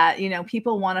 that,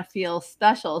 people wanna feel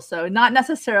special. So not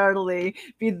necessarily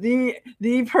be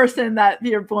the person that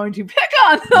you're going to pick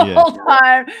on the Yeah. whole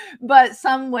time, but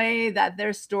some way that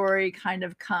their story kind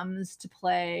of comes to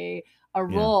play a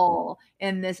Yeah. role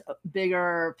in this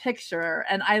bigger picture.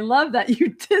 And I love that you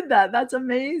did that. That's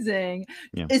amazing.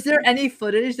 Yeah. Is there any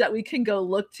footage that we can go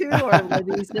look to, or were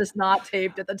these just not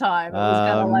taped at the time? It was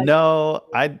kinda like No,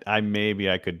 I maybe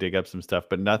I could dig up some stuff,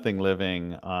 but nothing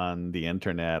living on the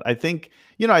internet. I think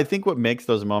what makes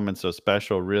those moments so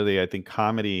special, really, I think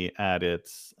comedy at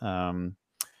its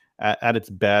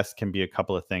best can be a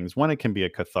couple of things. One, it can be a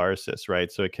catharsis, right?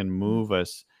 So it can Mm, move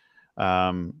us,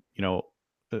 um, you know,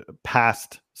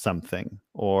 past something,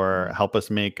 or right. help us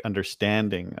make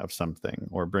understanding of something,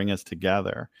 or bring us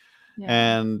together. Yeah.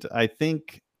 And I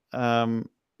think, I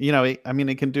mean,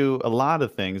 it can do a lot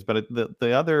of things, but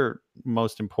the other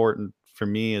most important for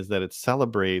me is that it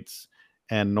celebrates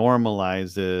and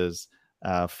normalizes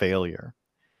failure.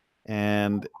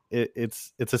 And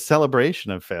it's a celebration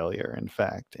of failure, in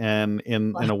fact. And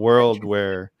in Well, a very world true.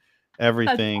 where That's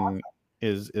everything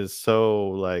awesome. is so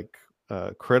like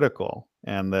critical,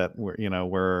 and that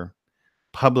we're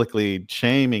publicly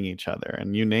shaming each other,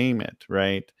 and you name it,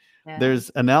 right? Yeah. There's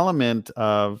an element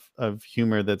of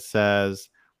humor that says,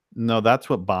 no, that's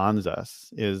what bonds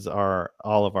us, is our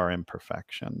all of our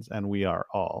imperfections, and we are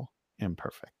all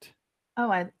imperfect. Oh,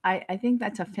 I think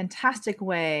that's a fantastic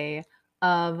way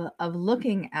of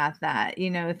looking at that,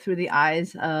 through the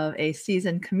eyes of a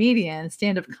seasoned comedian,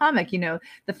 stand-up comic.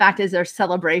 The fact is there's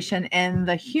celebration in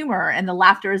the humor, and the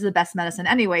laughter is the best medicine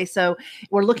anyway. So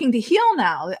we're looking to heal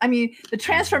now. I mean, the Mhm.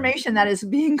 transformation that is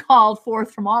being called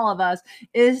forth from all of us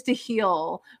is to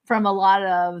heal from a lot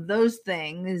of those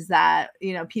things that,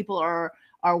 people are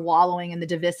wallowing in the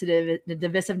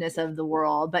divisiveness of the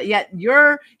world, but yet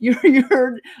you're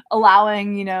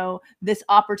allowing, this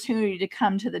opportunity to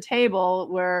come to the table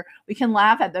where we can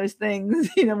laugh at those things,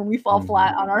 when we fall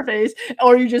flat Mhm. on our face,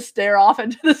 or you just stare off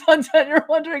into the sunset and you're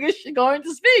wondering, is she going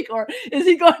to speak, or is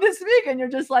he going to speak? And you're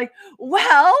just like,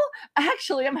 well,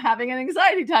 actually, I'm having an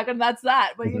anxiety attack, and that's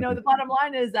that. But the bottom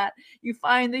line is that you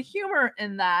find the humor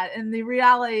in that. And the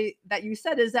reality that you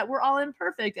said is that we're all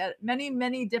imperfect at many,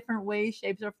 many different ways,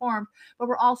 shapes, or forms, but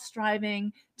we're all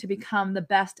striving to become the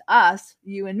best us,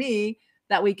 you and me,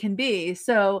 that we can be.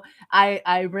 So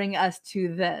I bring us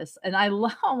to this, and I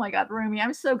love. Oh my God, Rumi!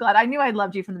 I'm so glad. I knew I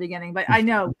loved you from the beginning, but I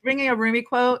know bringing a Rumi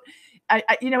quote.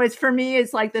 It's for me.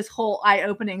 It's like this whole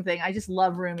eye-opening thing. I just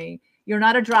love Rumi. You're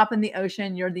not a drop in the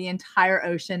ocean. You're the entire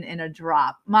ocean in a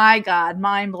drop. My God,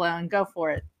 mind blown. Go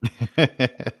for it.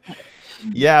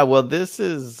 Yeah, well, this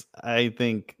is, I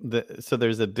think, so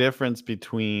there's a difference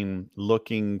between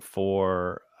looking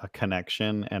for a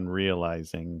connection and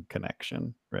realizing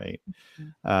connection, right?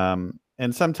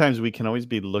 And sometimes we can always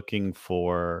be looking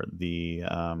for the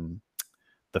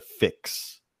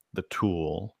fix, the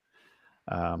tool,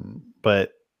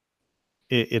 but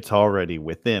it's already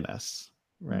within us,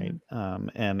 right? Mhm.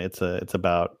 And it's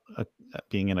about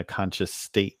being in a conscious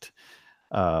state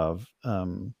of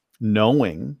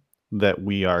knowing that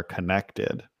we are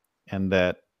connected, and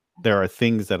that there are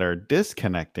things that are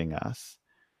disconnecting us,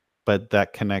 but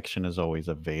that connection is always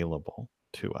available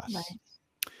to us. Right.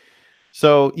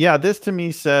 So yeah, this to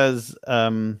me says,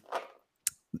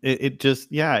 it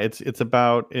just, yeah, it's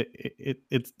about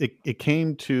it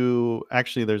came to,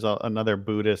 actually, there's another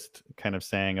Buddhist kind of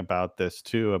saying about this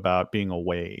too, about being a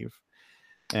wave,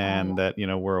 Oh, and that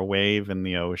we're a wave in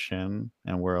the ocean,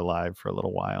 and we're alive for a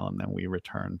little while, and then we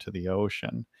return to the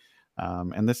ocean.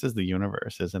 And this is the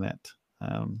universe, isn't it?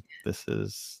 This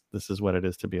is what it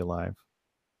is to be alive.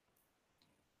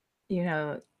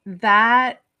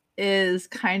 that is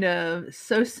kind of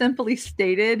so simply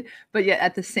stated, but yet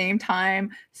at the same time,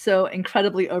 so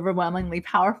incredibly overwhelmingly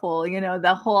powerful.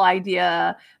 The whole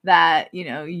idea that,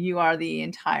 you are the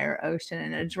entire ocean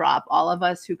in a drop. All of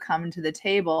us who come to the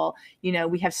table,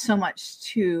 we have so much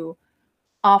to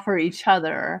offer each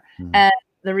other. Mhm. And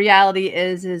the reality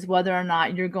is whether or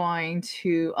not you're going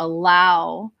to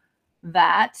allow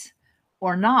that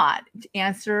or not,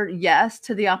 answer yes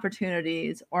to the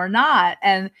opportunities or not.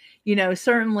 And,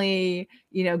 certainly,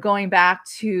 going back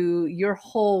to your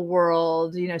whole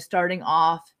world, starting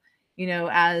off,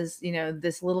 as,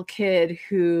 this little kid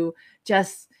who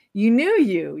just, you knew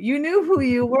who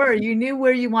you were, you knew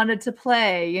where you wanted to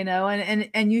play,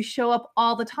 and you show up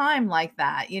all the time like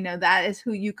that. That is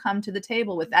who you come to the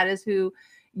table with. That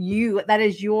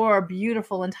is your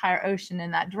beautiful entire ocean,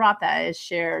 and that drop that is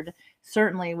shared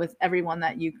certainly with everyone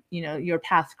that your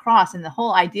paths cross. And the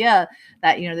whole idea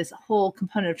that this whole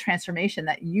component of transformation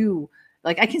that you,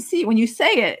 like, I can see when you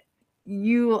say it,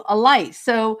 you alight.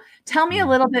 So tell me a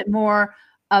little bit more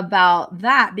about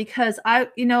that, because a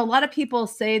lot of people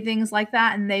say things like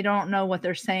that and they don't know what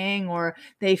they're saying, or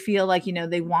they feel like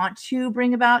they want to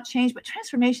bring about change, but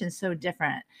transformation is so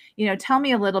different. Tell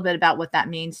me a little bit about what that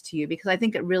means to you, because I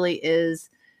think it really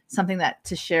is something that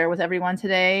to share with everyone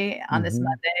today on this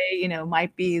Monday,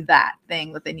 might be that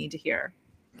thing that they need to hear.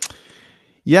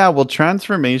 Yeah, well,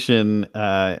 transformation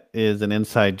is an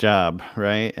inside job,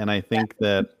 right? And I think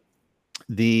that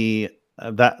the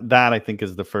that I think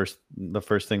is the first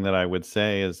thing that I would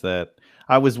say is that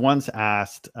I was once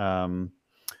asked, what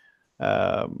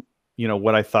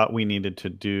I thought we needed to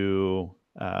do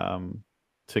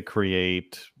to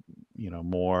create,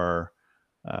 more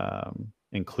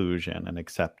inclusion and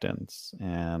acceptance.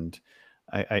 And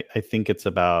I think it's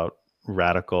about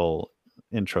radical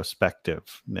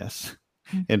introspectiveness,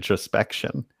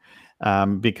 introspection,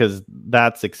 because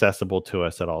that's accessible to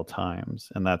us at all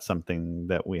times. And that's something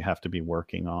that we have to be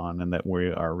working on and that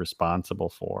we are responsible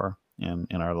for in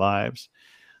our lives.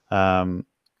 I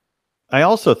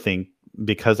also think,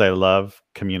 because I love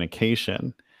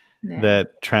communication,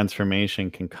 that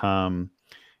transformation can come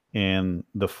in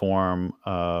the form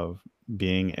of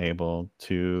being able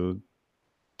to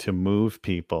move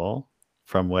people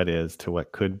from what is to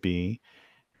what could be,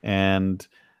 and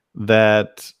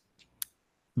that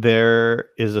there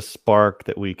is a spark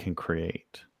that we can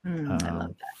create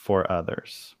for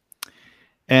others.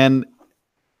 And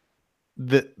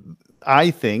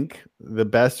I think the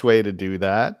best way to do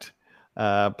that,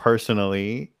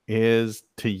 personally, is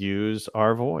to use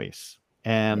our voice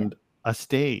and a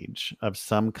stage of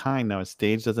some kind. Now, a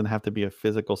stage doesn't have to be a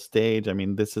physical stage. I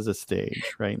mean, this is a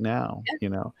stage right now,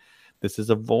 this is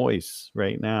a voice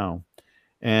right now.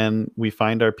 And we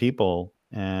find our people,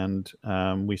 and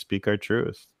we speak our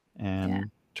truth,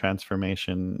 and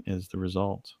transformation is the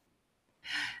result.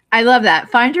 I love that.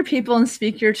 Find your people and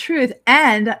speak your truth.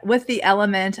 And with the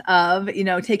element of,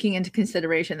 taking into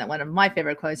consideration that one of my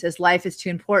favorite quotes is, life is too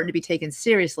important to be taken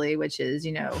seriously, which is,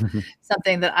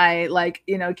 something that I like,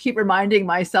 keep reminding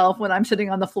myself when I'm sitting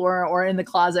on the floor or in the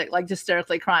closet, like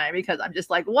hysterically crying, because I'm just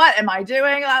like, what am I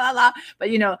doing? La, la, la.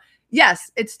 But,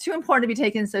 yes, it's too important to be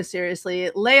taken so seriously.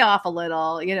 Lay off a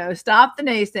little, stop the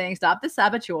naysaying, stop the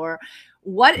saboteur.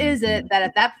 What is it that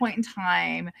at that point in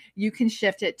time you can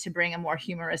shift it to bring a more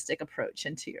humoristic approach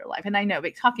into your life? And I know,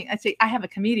 but I say I have a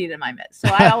comedian in my midst, so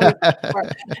I always look for,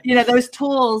 those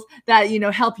tools that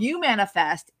help you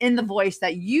manifest in the voice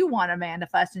that you want to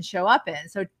manifest and show up in.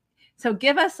 So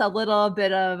give us a little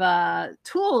bit of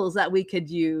tools that we could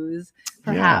use,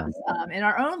 perhaps, in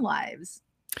our own lives.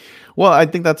 Well, I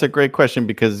think that's a great question,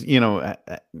 because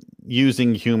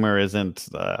using humor isn't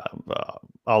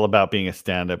all about being a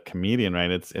stand-up comedian,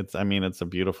 right? I mean, it's a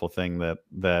beautiful thing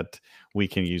that we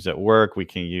can use at work, we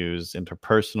can use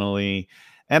interpersonally,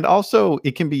 and also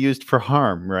it can be used for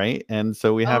harm, right? And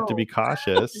so we have to be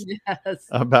cautious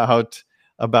about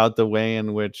the way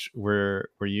in which we're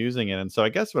using it. And so I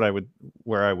guess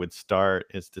where I would start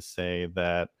is to say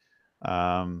that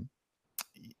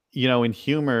in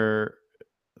humor,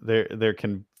 it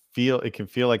can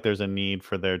feel like there's a need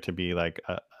for there to be like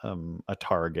a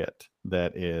target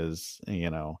that is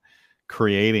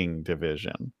creating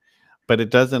division, but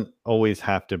it doesn't always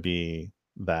have to be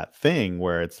that thing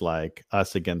where it's like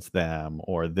us against them,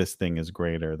 or this thing is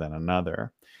greater than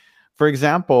another. For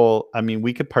example, I mean,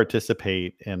 we could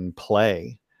participate in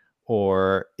play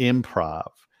or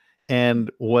improv,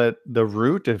 and what the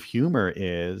root of humor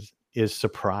is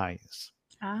surprise.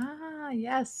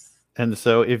 Yes. And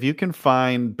so if you can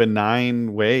find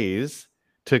benign ways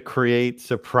to create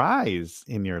surprise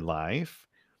in your life,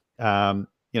 of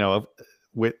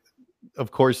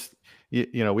course, we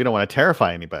don't want to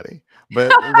terrify anybody,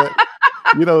 but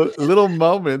little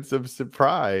moments of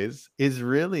surprise is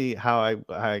really how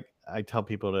I tell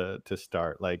people to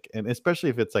start. Like, and especially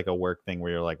if it's like a work thing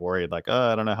where you're like worried, like, oh,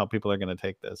 I don't know how people are going to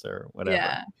take this or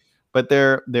whatever. but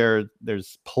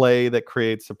there's play that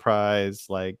creates surprise,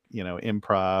 like,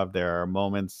 improv. There are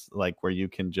moments like where you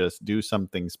can just do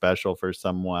something special for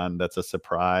someone that's a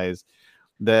surprise.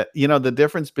 That, the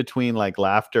difference between like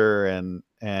laughter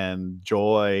and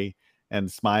joy and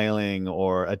smiling,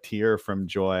 or a tear from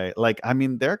joy, like, I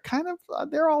mean, they're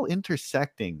all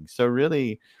intersecting. So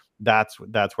really, that's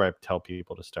where I tell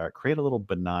people to start. Create a little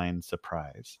benign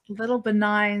surprise. Little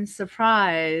benign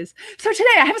surprise. So today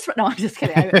I have no, I'm just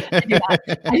kidding. I do not.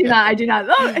 I do not. I do not.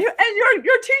 Oh, and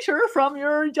your teacher from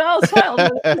your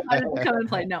childhood decided to come and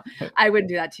play. No, I wouldn't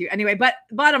do that to you anyway. But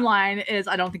bottom line is,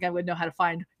 I don't think I would know how to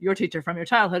find your teacher from your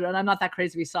childhood, and I'm not that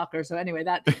crazy stalker. So anyway,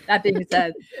 that being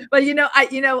said, but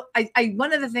I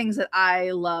one of the things that I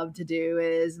love to do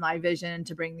is my vision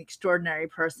to bring the extraordinary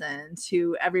person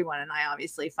to everyone, and I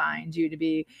obviously find you to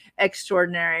be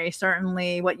extraordinary.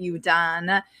 Certainly, what you've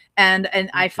done. And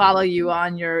I follow you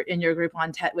on in your group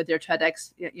on with your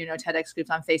TEDx, TEDx groups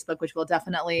on Facebook, which will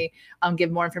definitely give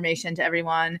more information to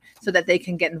everyone so that they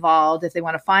can get involved if they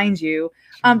want to find you.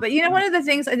 But one of the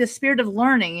things, in the spirit of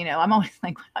learning, I'm always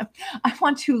like, I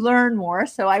want to learn more,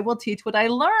 so I will teach what I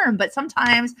learn. But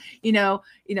sometimes,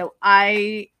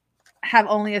 I have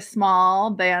only a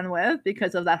small bandwidth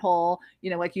because of that whole,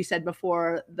 like you said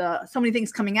before, so many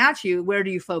things coming at you. Where do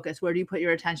you focus? Where do you put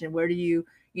your attention? Where do you,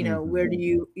 where do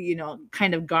you,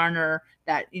 kind of garner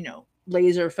that,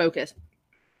 laser focus?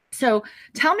 So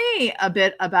tell me a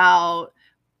bit about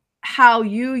how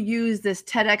you use this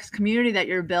TEDx community that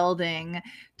you're building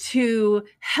to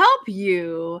help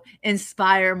you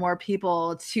inspire more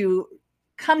people to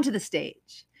come to the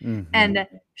stage and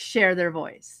share their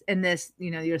voice in this,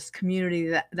 this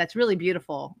community that's really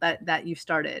beautiful that you've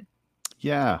started.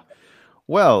 Yeah.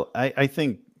 Well, I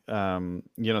think,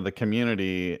 the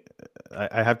community,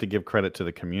 I have to give credit to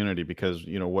the community, because,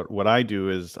 what I do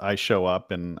is I show up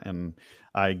and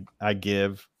I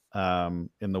give, in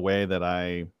the way that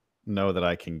I know that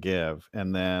I can give.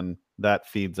 And then that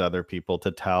feeds other people to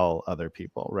tell other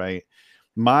people, right?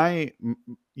 My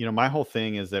whole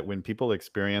thing is that when people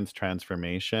experience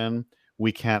transformation,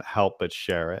 we can't help but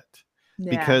share it,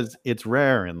 Yeah. because it's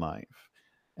rare in life.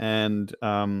 And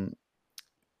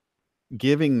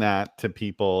giving that to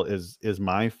people is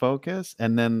my focus,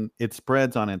 and then it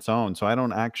spreads on its own. So I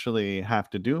don't actually have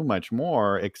to do much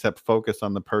more except focus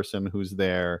on the person who's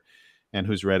there and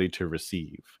who's ready to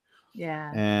receive.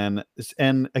 Yeah. And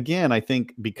again, I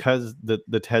think because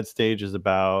the TED stage is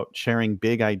about sharing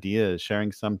big ideas,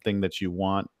 sharing something that you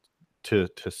want to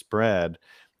spread,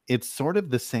 it's sort of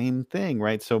the same thing,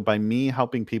 right? So by me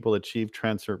helping people achieve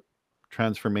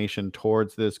transformation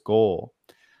towards this goal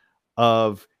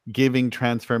of giving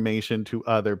transformation to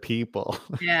other people,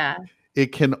 Yeah.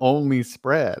 it can only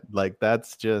spread. Like,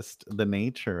 that's just the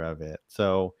nature of it.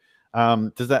 So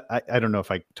does that, I don't know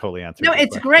if I totally answered No, your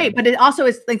it's question. great, but it also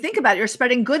is like, think about it. You're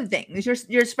spreading good things.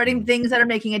 You're spreading things that are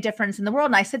making a difference in the world.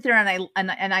 And I sit there and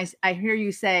I hear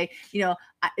you say,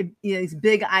 these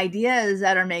big ideas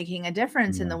that are making a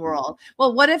difference in the world.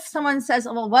 Well, what if someone says,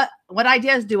 well, what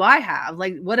ideas do I have?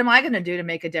 Like, what am I going to do to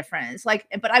make a difference? Like,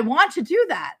 but I want to do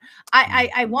that.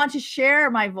 I want to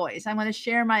share my voice. I want to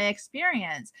share my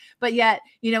experience. But yet,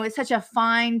 it's such a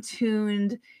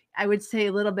fine-tuned, I would say,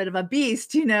 a little bit of a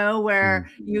beast, where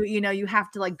you have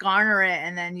to like garner it,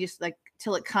 and then just like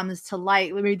till it comes to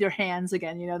light with your hands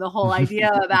again, the whole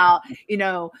idea about,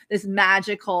 this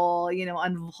magical,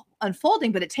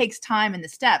 unfolding, but it takes time in the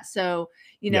steps. So,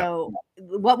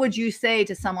 what would you say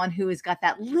to someone who has got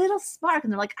that little spark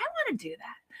and they're like, I want to do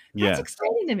that. That's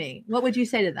exciting to me. What would you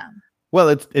say to them? Well,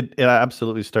 it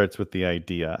absolutely starts with the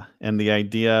idea. And the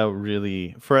idea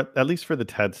really, for at least for the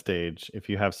TED stage, if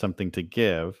you have something to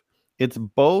give, it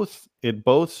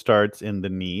both starts in the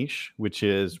niche, which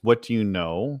is, what do you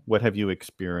know? What have you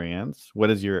experienced?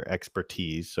 What is your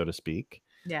expertise, so to speak?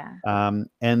 Yeah.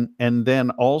 And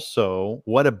then also,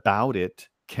 what about it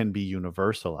can be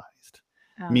universalized?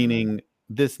 Meaning,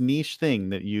 this niche thing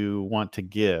that you want to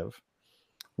give,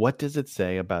 what does it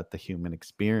say about the human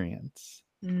experience?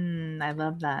 I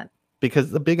love that. Because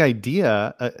the big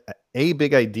idea, a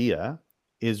big idea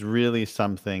is really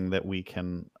something that we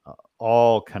can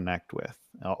all connect with,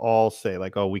 all say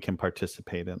like, oh, we can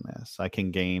participate in this. I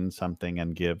can gain something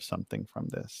and give something from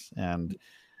this. And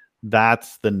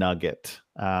that's the nugget.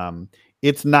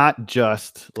 It's not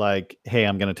just like, hey,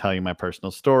 I'm going to tell you my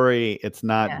personal story. It's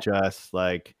not just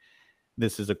like,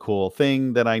 this is a cool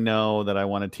thing that I know that I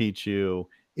want to teach you.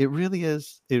 It really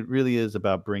is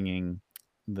about bringing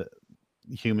the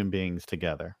human beings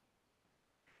together.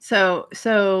 So,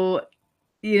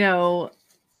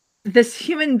 this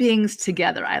human beings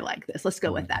together. I like this. Let's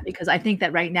go with that, because I think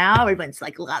that right now everyone's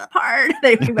like a lot apart.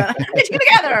 They think about how do you get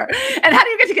together, and how do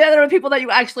you get together with people that you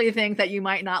actually think that you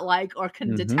might not like or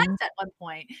can detect Hmm. at one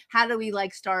point? How do we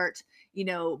like start,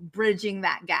 bridging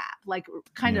that gap, like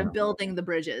kind Yeah. of building the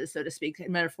bridges, so to speak,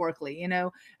 metaphorically?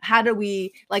 How do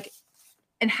we like,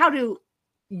 and how do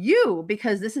you,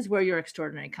 because this is where your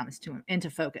extraordinary comes to into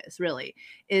focus, really,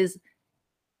 is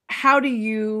how do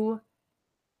you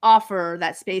offer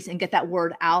that space and get that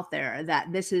word out there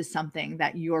that this is something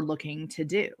that you're looking to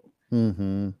do?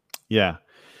 Hmm. Yeah.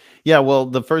 Yeah, well,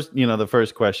 the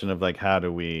first question of like how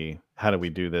do we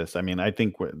do this? I mean, I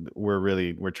think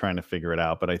we're trying to figure it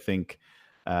out, but I think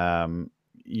um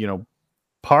you know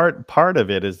part of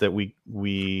it is that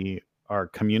we are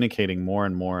communicating more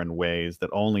and more in ways that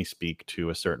only speak to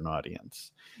a certain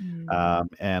audience. Mm,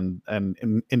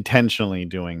 And intentionally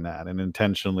doing that and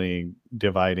intentionally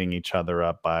dividing each other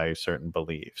up by certain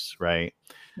beliefs, right?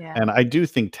 yeah, And I do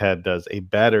think TED does a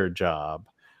better job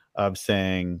of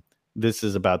saying this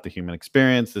is about the human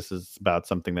experience. This is about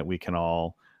something that we can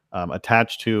all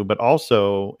attach to, but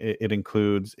also it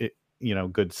includes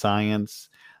good science,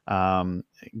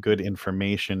 good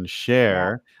information yeah,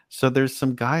 share. So there's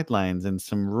some guidelines and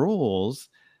some rules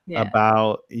yeah,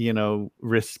 about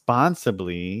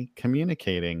responsibly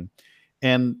communicating,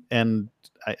 and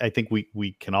I think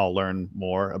we can all learn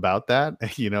more about that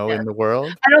yeah. in the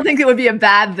world. I don't think it would be a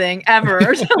bad thing ever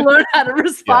to learn how to Yeah,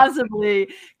 responsibly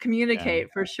yeah,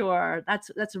 communicate, for sure.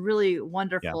 That's a really yeah.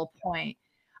 wonderful point.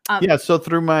 Um, Yeah, so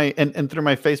through my and through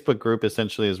my Facebook group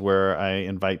essentially is where I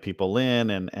invite people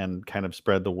in and kind of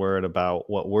spread the word about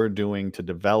what we're doing to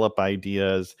develop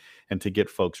ideas and to get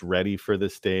folks ready for the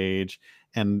stage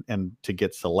and to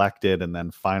get selected and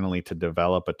then finally to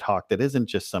develop a talk that isn't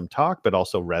just some talk but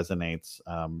also resonates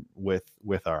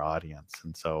with our audience.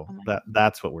 And so oh my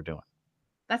that's what we're doing.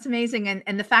 That's amazing,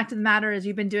 and the fact of the matter is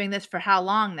you've been doing this for how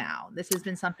long now? This has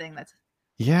been something that's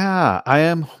Yeah, I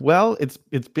am. Well, it's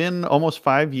been almost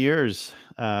 5 years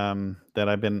that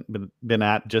I've been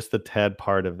at just the TED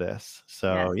part of this.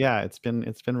 So yes. yeah, it's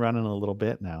been running a little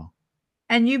bit now.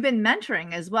 And you've been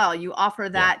mentoring as well. You offer Yeah,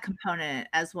 that component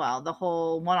as well, the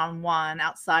whole one-on-one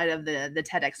outside of the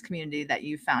TEDx community that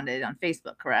you founded on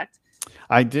Facebook, correct?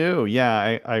 I do.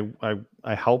 Yeah,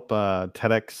 I help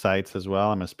TEDx sites as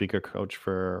well. I'm a speaker coach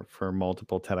for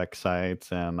multiple TEDx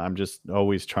sites, and I'm just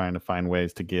always trying to find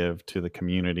ways to give to the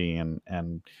community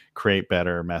and create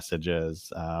better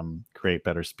messages, create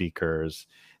better speakers,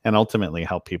 and ultimately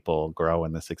help people grow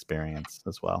in this experience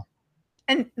as well.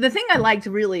 And the thing I liked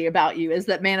really about you is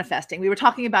that manifesting. We were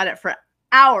talking about it for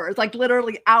hours, like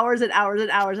literally hours and hours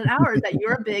and hours and hours, that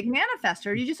you're a big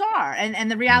manifester. You just are. And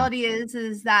the Yeah. reality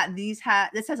is that this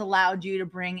has allowed you to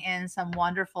bring in some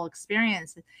wonderful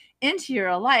experiences into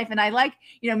your life. And I like,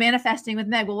 manifesting with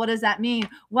Meg. Well, what does that mean?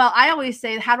 Well, I always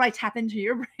say, how do I tap into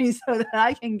your brain so that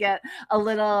I can get a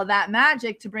little of that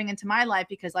magic to bring into my life?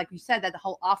 Because like you said, that the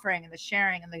whole offering and the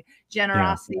sharing and the Yeah.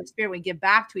 generosity of spirit, we give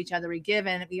back to each other, we give,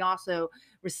 and we also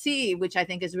receive, which I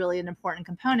think is really an important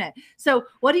component. So,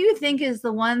 what do you think is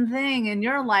the one thing in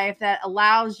your life that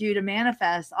allows you to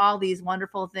manifest all these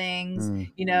wonderful things,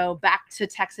 Mm. back to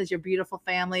Texas, your beautiful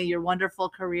family, your wonderful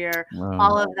career,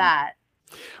 all Wow. of that?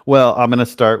 Well, I'm gonna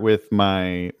start with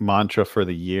my mantra for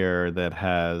the year that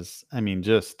has, I mean,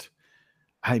 just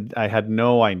I had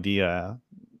no idea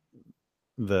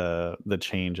the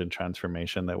change and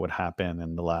transformation that would happen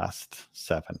in the last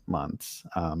 7 months.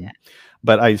 Yeah.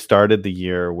 But I started the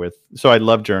year with, so I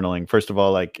love journaling. First of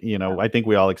all, like, Oh, I think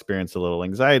we all experience a little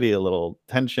anxiety, a little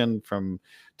tension from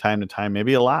time to time,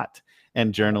 maybe a lot. And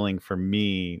right. journaling for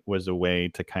me was a way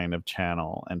to kind of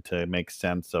channel and to make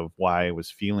sense of why I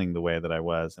was feeling the way that I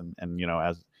was. And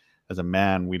as a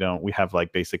man, we have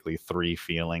like basically three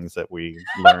feelings that we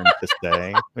learn to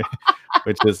say,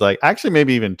 which is like actually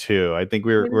maybe even two. I think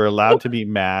we're allowed to be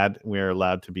mad, we're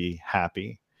allowed to be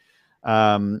happy.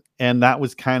 And that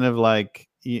was kind of like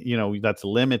that's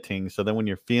limiting. So then when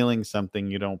you're feeling something,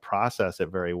 you don't process it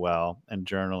very well, and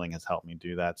journaling has helped me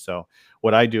do that. So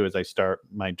what I do is I start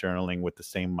my journaling with the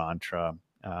same mantra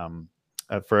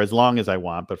for as long as I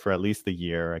want, but for at least the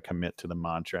year I commit to the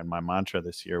mantra. And my mantra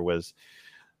this year was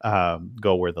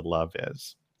go where the love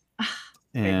is.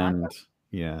 Great mantra. And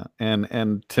yeah,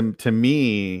 and to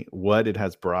me, what it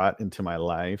has brought into my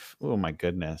life, oh my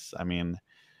goodness. I mean,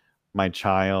 my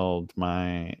child,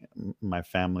 my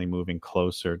family moving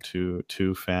closer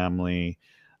to family,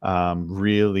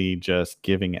 really just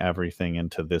giving everything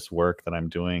into this work that I'm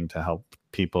doing to help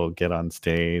people get on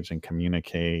stage and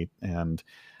communicate. And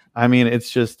I mean,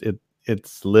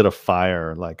 it's lit a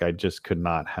fire like I just could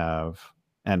not have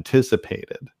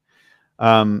anticipated.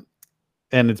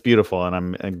 and it's beautiful, and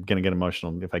I'm gonna get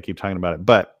emotional if I keep talking about it.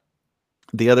 But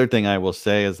the other thing I will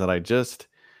say is that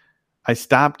I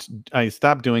stopped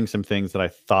doing some things that I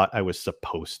thought I was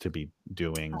supposed to be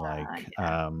doing, like,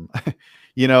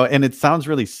 Yeah. and it sounds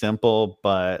really simple,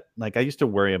 but, like, I used to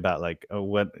worry about, like, "Oh,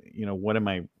 what am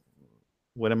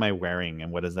I wearing,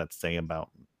 and what does that say about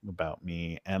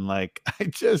me?" And, like,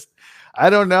 I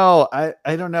don't know.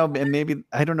 I don't know, and maybe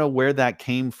I don't know where that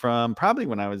came from. Probably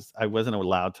when I wasn't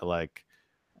allowed to, like,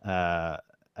 uh,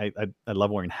 I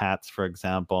love wearing hats, for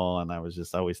example, and I was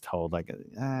just always told, like,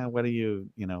 what are you,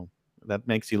 that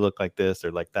makes you look like this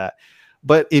or like that.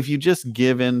 But if you just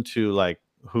give in to, like,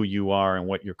 who you are and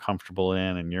what you're comfortable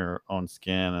in and your own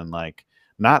skin, and, like,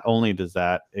 not only does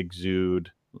that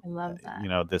exude, I love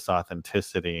that. this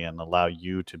authenticity and allow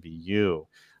you to be you,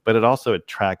 but it also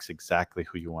attracts exactly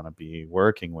who you want to be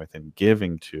working with and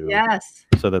giving to, Yes.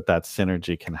 so that that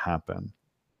synergy can happen.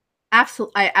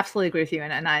 Absolutely, I absolutely agree with you,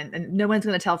 and no one's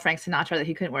gonna tell Frank Sinatra that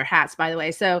he couldn't wear hats, by the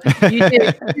way, so you do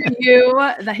you,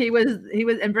 that he was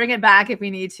and bring it back if we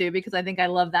need to, because I think I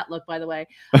love that look, by the way.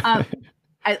 Um,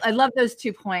 I love those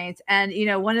 2 points, and,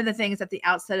 one of the things at the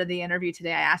outset of the interview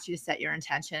today, I asked you to set your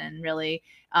intention and really,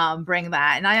 bring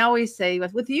that, and I always say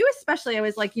with you especially, I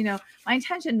was like, my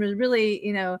intention was really,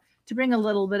 to bring a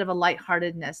little bit of a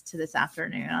lightheartedness to this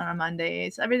afternoon on a Monday.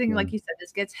 So everything, like Mm. you said,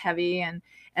 just gets heavy, and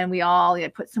we all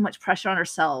put so much pressure on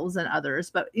ourselves and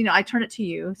others. But I turn it to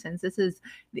you, since this is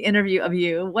the interview of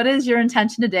you. What is your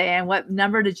intention today, and what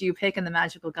number did you pick in the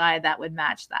magical guide that would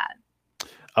match that?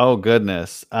 Oh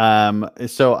goodness.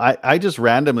 So I just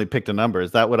randomly picked a number.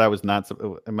 Is that what I was not?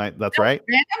 Am I? That's No, right.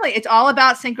 randomly. It's all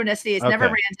about synchronicity. It's never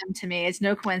Okay. random to me. It's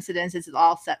no coincidence. It's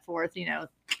all set forth.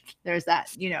 There's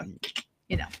that. You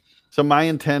know. So my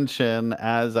intention,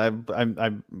 as I'm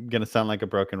gonna sound like a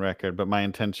broken record, but my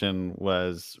intention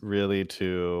was really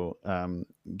to,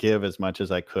 give as much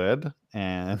as I could,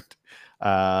 and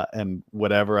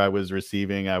whatever I was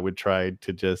receiving, I would try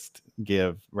to just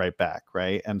give right back,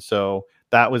 right? And so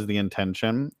that was the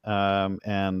intention,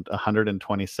 and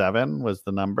 127 was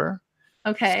the number.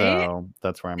 Okay. So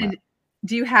that's where I'm at. And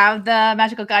do you have the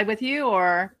magical guide with you,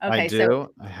 or I okay? So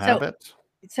do. I so have it.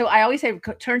 so I always say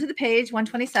turn to the page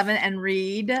 127 and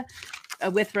read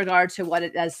with regard to what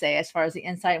it does say as far as the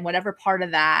insight, and whatever part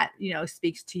of that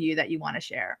speaks to you that you want to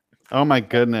share. Oh my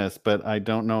goodness, but I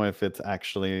don't know if it's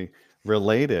actually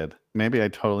related. Maybe I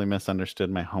totally misunderstood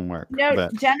my homework,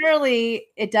 but Generally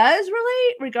it does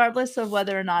relate, regardless of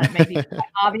whether or not it may be quite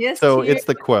obvious so to you. it's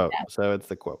the quote. So it's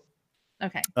the quote. Yeah.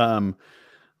 Okay. Um,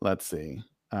 let's see.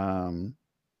 Um,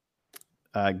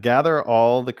 gather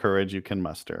all the courage you can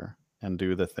muster and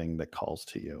do the thing that calls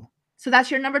to you. So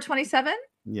that's your number 27.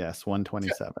 Yes, So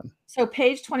 127. so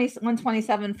page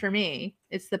 127 for me,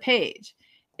 it's the page,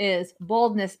 is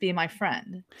boldness be my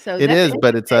friend. So It that's is,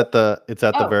 but interesting. it's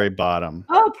at the Oh, very bottom.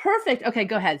 oh, perfect. Okay,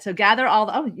 go ahead. So gather all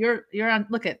the you're on,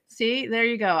 look at, see, there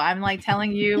you go. I'm like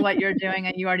telling you what you're doing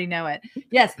and you already know it.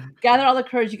 Yes, gather all the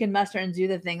courage you can muster and do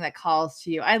the thing that calls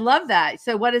to you. I love that.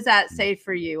 So what does that say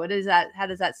for you? What is that? How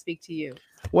does that speak to you?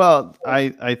 Well,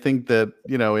 I think that,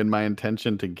 in my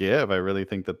intention to give, I really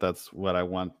think that that's what I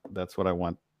want. That's what I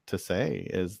want to say,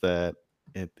 is that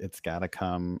it's got to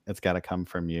come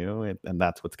from you, and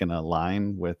that's what's going to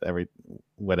align with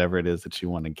whatever it is that you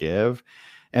want to give.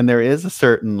 And there is a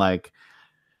certain, like,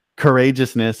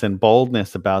 courageousness and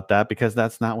boldness about that, because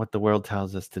that's not what the world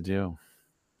tells us to do.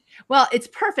 Well, it's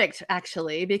perfect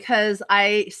actually, because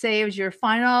I saved your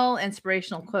final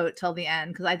inspirational quote till the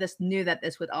end, because I just knew that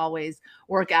this would always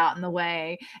work out in the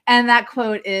way. And that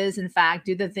quote is, in fact,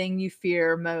 do the thing you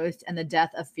fear most, and the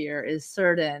death of fear is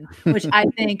certain, which I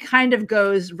think kind of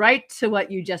goes right to what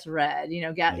you just read,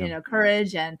 get, Yeah.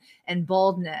 courage and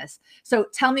boldness. So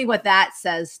tell me what that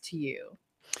says to you.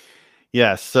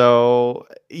 Yeah. So,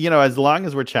 as long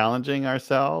as we're challenging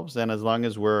ourselves, and as long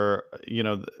as we're,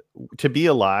 to be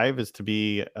alive is to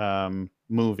be,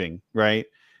 moving, right?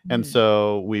 And Mhm.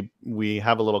 so we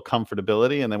have a little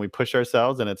comfortability, and then we push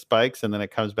ourselves and it spikes, and then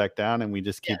it comes back down, and we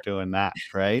just Yes. keep doing that,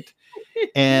 right?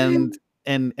 And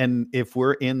and if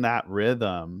we're in that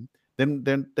rhythm, then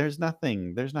there's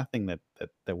nothing that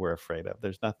we're afraid of.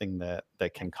 There's nothing that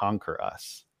can conquer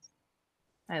us.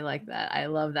 I like that. I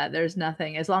love that. There's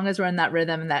nothing, as long as we're in that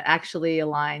rhythm that actually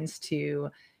aligns to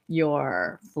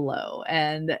your flow.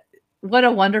 And what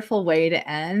a wonderful way to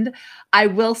end. I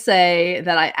will say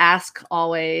that I ask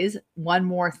always one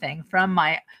more thing from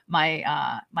my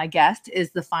guest,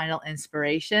 is the final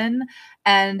inspiration.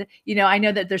 And I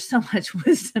know that there's so much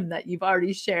wisdom that you've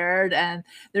already shared, and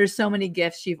there's so many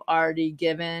gifts you've already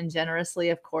given generously,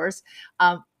 of course.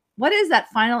 what is that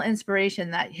final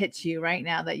inspiration that hits you right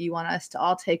now that you want us to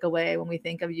all take away when we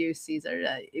think of you, Caesar?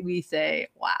 That we say,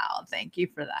 wow, thank you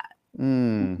for that.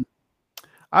 Mm.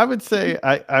 I would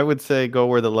say go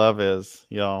where the love is,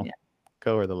 y'all. Yeah.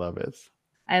 Go where the love is.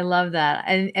 I love that.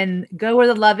 And go where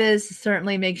the love is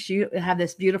certainly makes you have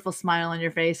this beautiful smile on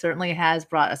your face. Certainly has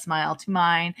brought a smile to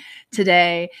mine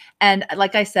today. And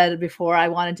like I said before, I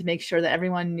wanted to make sure that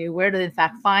everyone knew where to in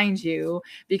fact find you,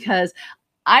 because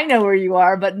I know where you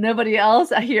are, but nobody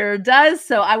else here does.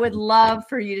 So I would love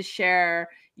for you to share,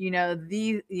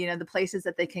 the places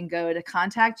that they can go to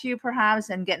contact you, perhaps,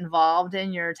 and get involved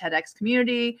in your TEDx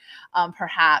community.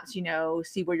 Perhaps,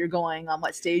 see where you're going, on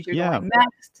what stage you're Yeah. going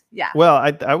next. Yeah. Well,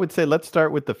 I would say let's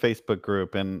start with the Facebook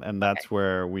group, and Okay. that's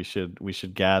where we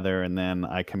should gather, and then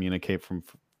I communicate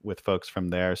with folks from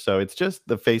there. So it's just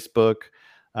the Facebook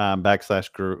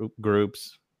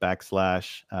groups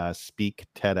speak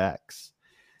TEDx.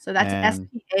 So that's And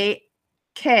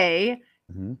SPAK,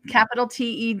 mhm. capital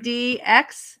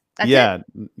TEDx. That's it? Yeah,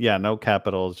 yeah, no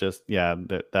capitals, just yeah,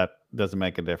 that doesn't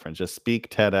make a difference. Just speak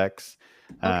TEDx,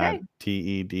 Okay.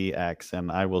 TEDx,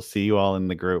 and I will see you all in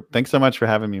the group. Thanks so much for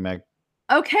having me, Meg.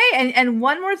 Okay, and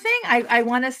one more thing I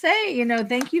want to say,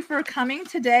 thank you for coming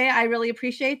today. I really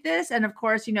appreciate this. And of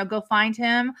course, go find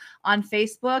him on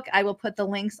Facebook. I will put the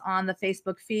links on the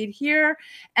Facebook feed here.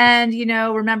 And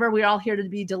remember, we're all here to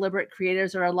be deliberate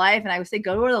creators of our life. And I would say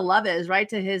go where the love is, right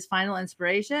to his final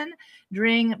inspiration.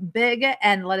 Dream big,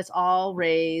 and let us all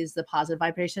raise the positive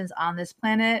vibrations on this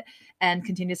planet and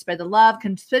continue to spread the love.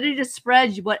 Continue to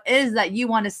spread what is that you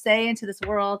want to say into this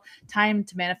world. Time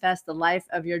to manifest the life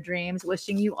of your dreams.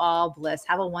 Wishing you all bliss.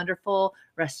 Have a wonderful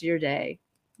rest of your day.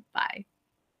 Bye.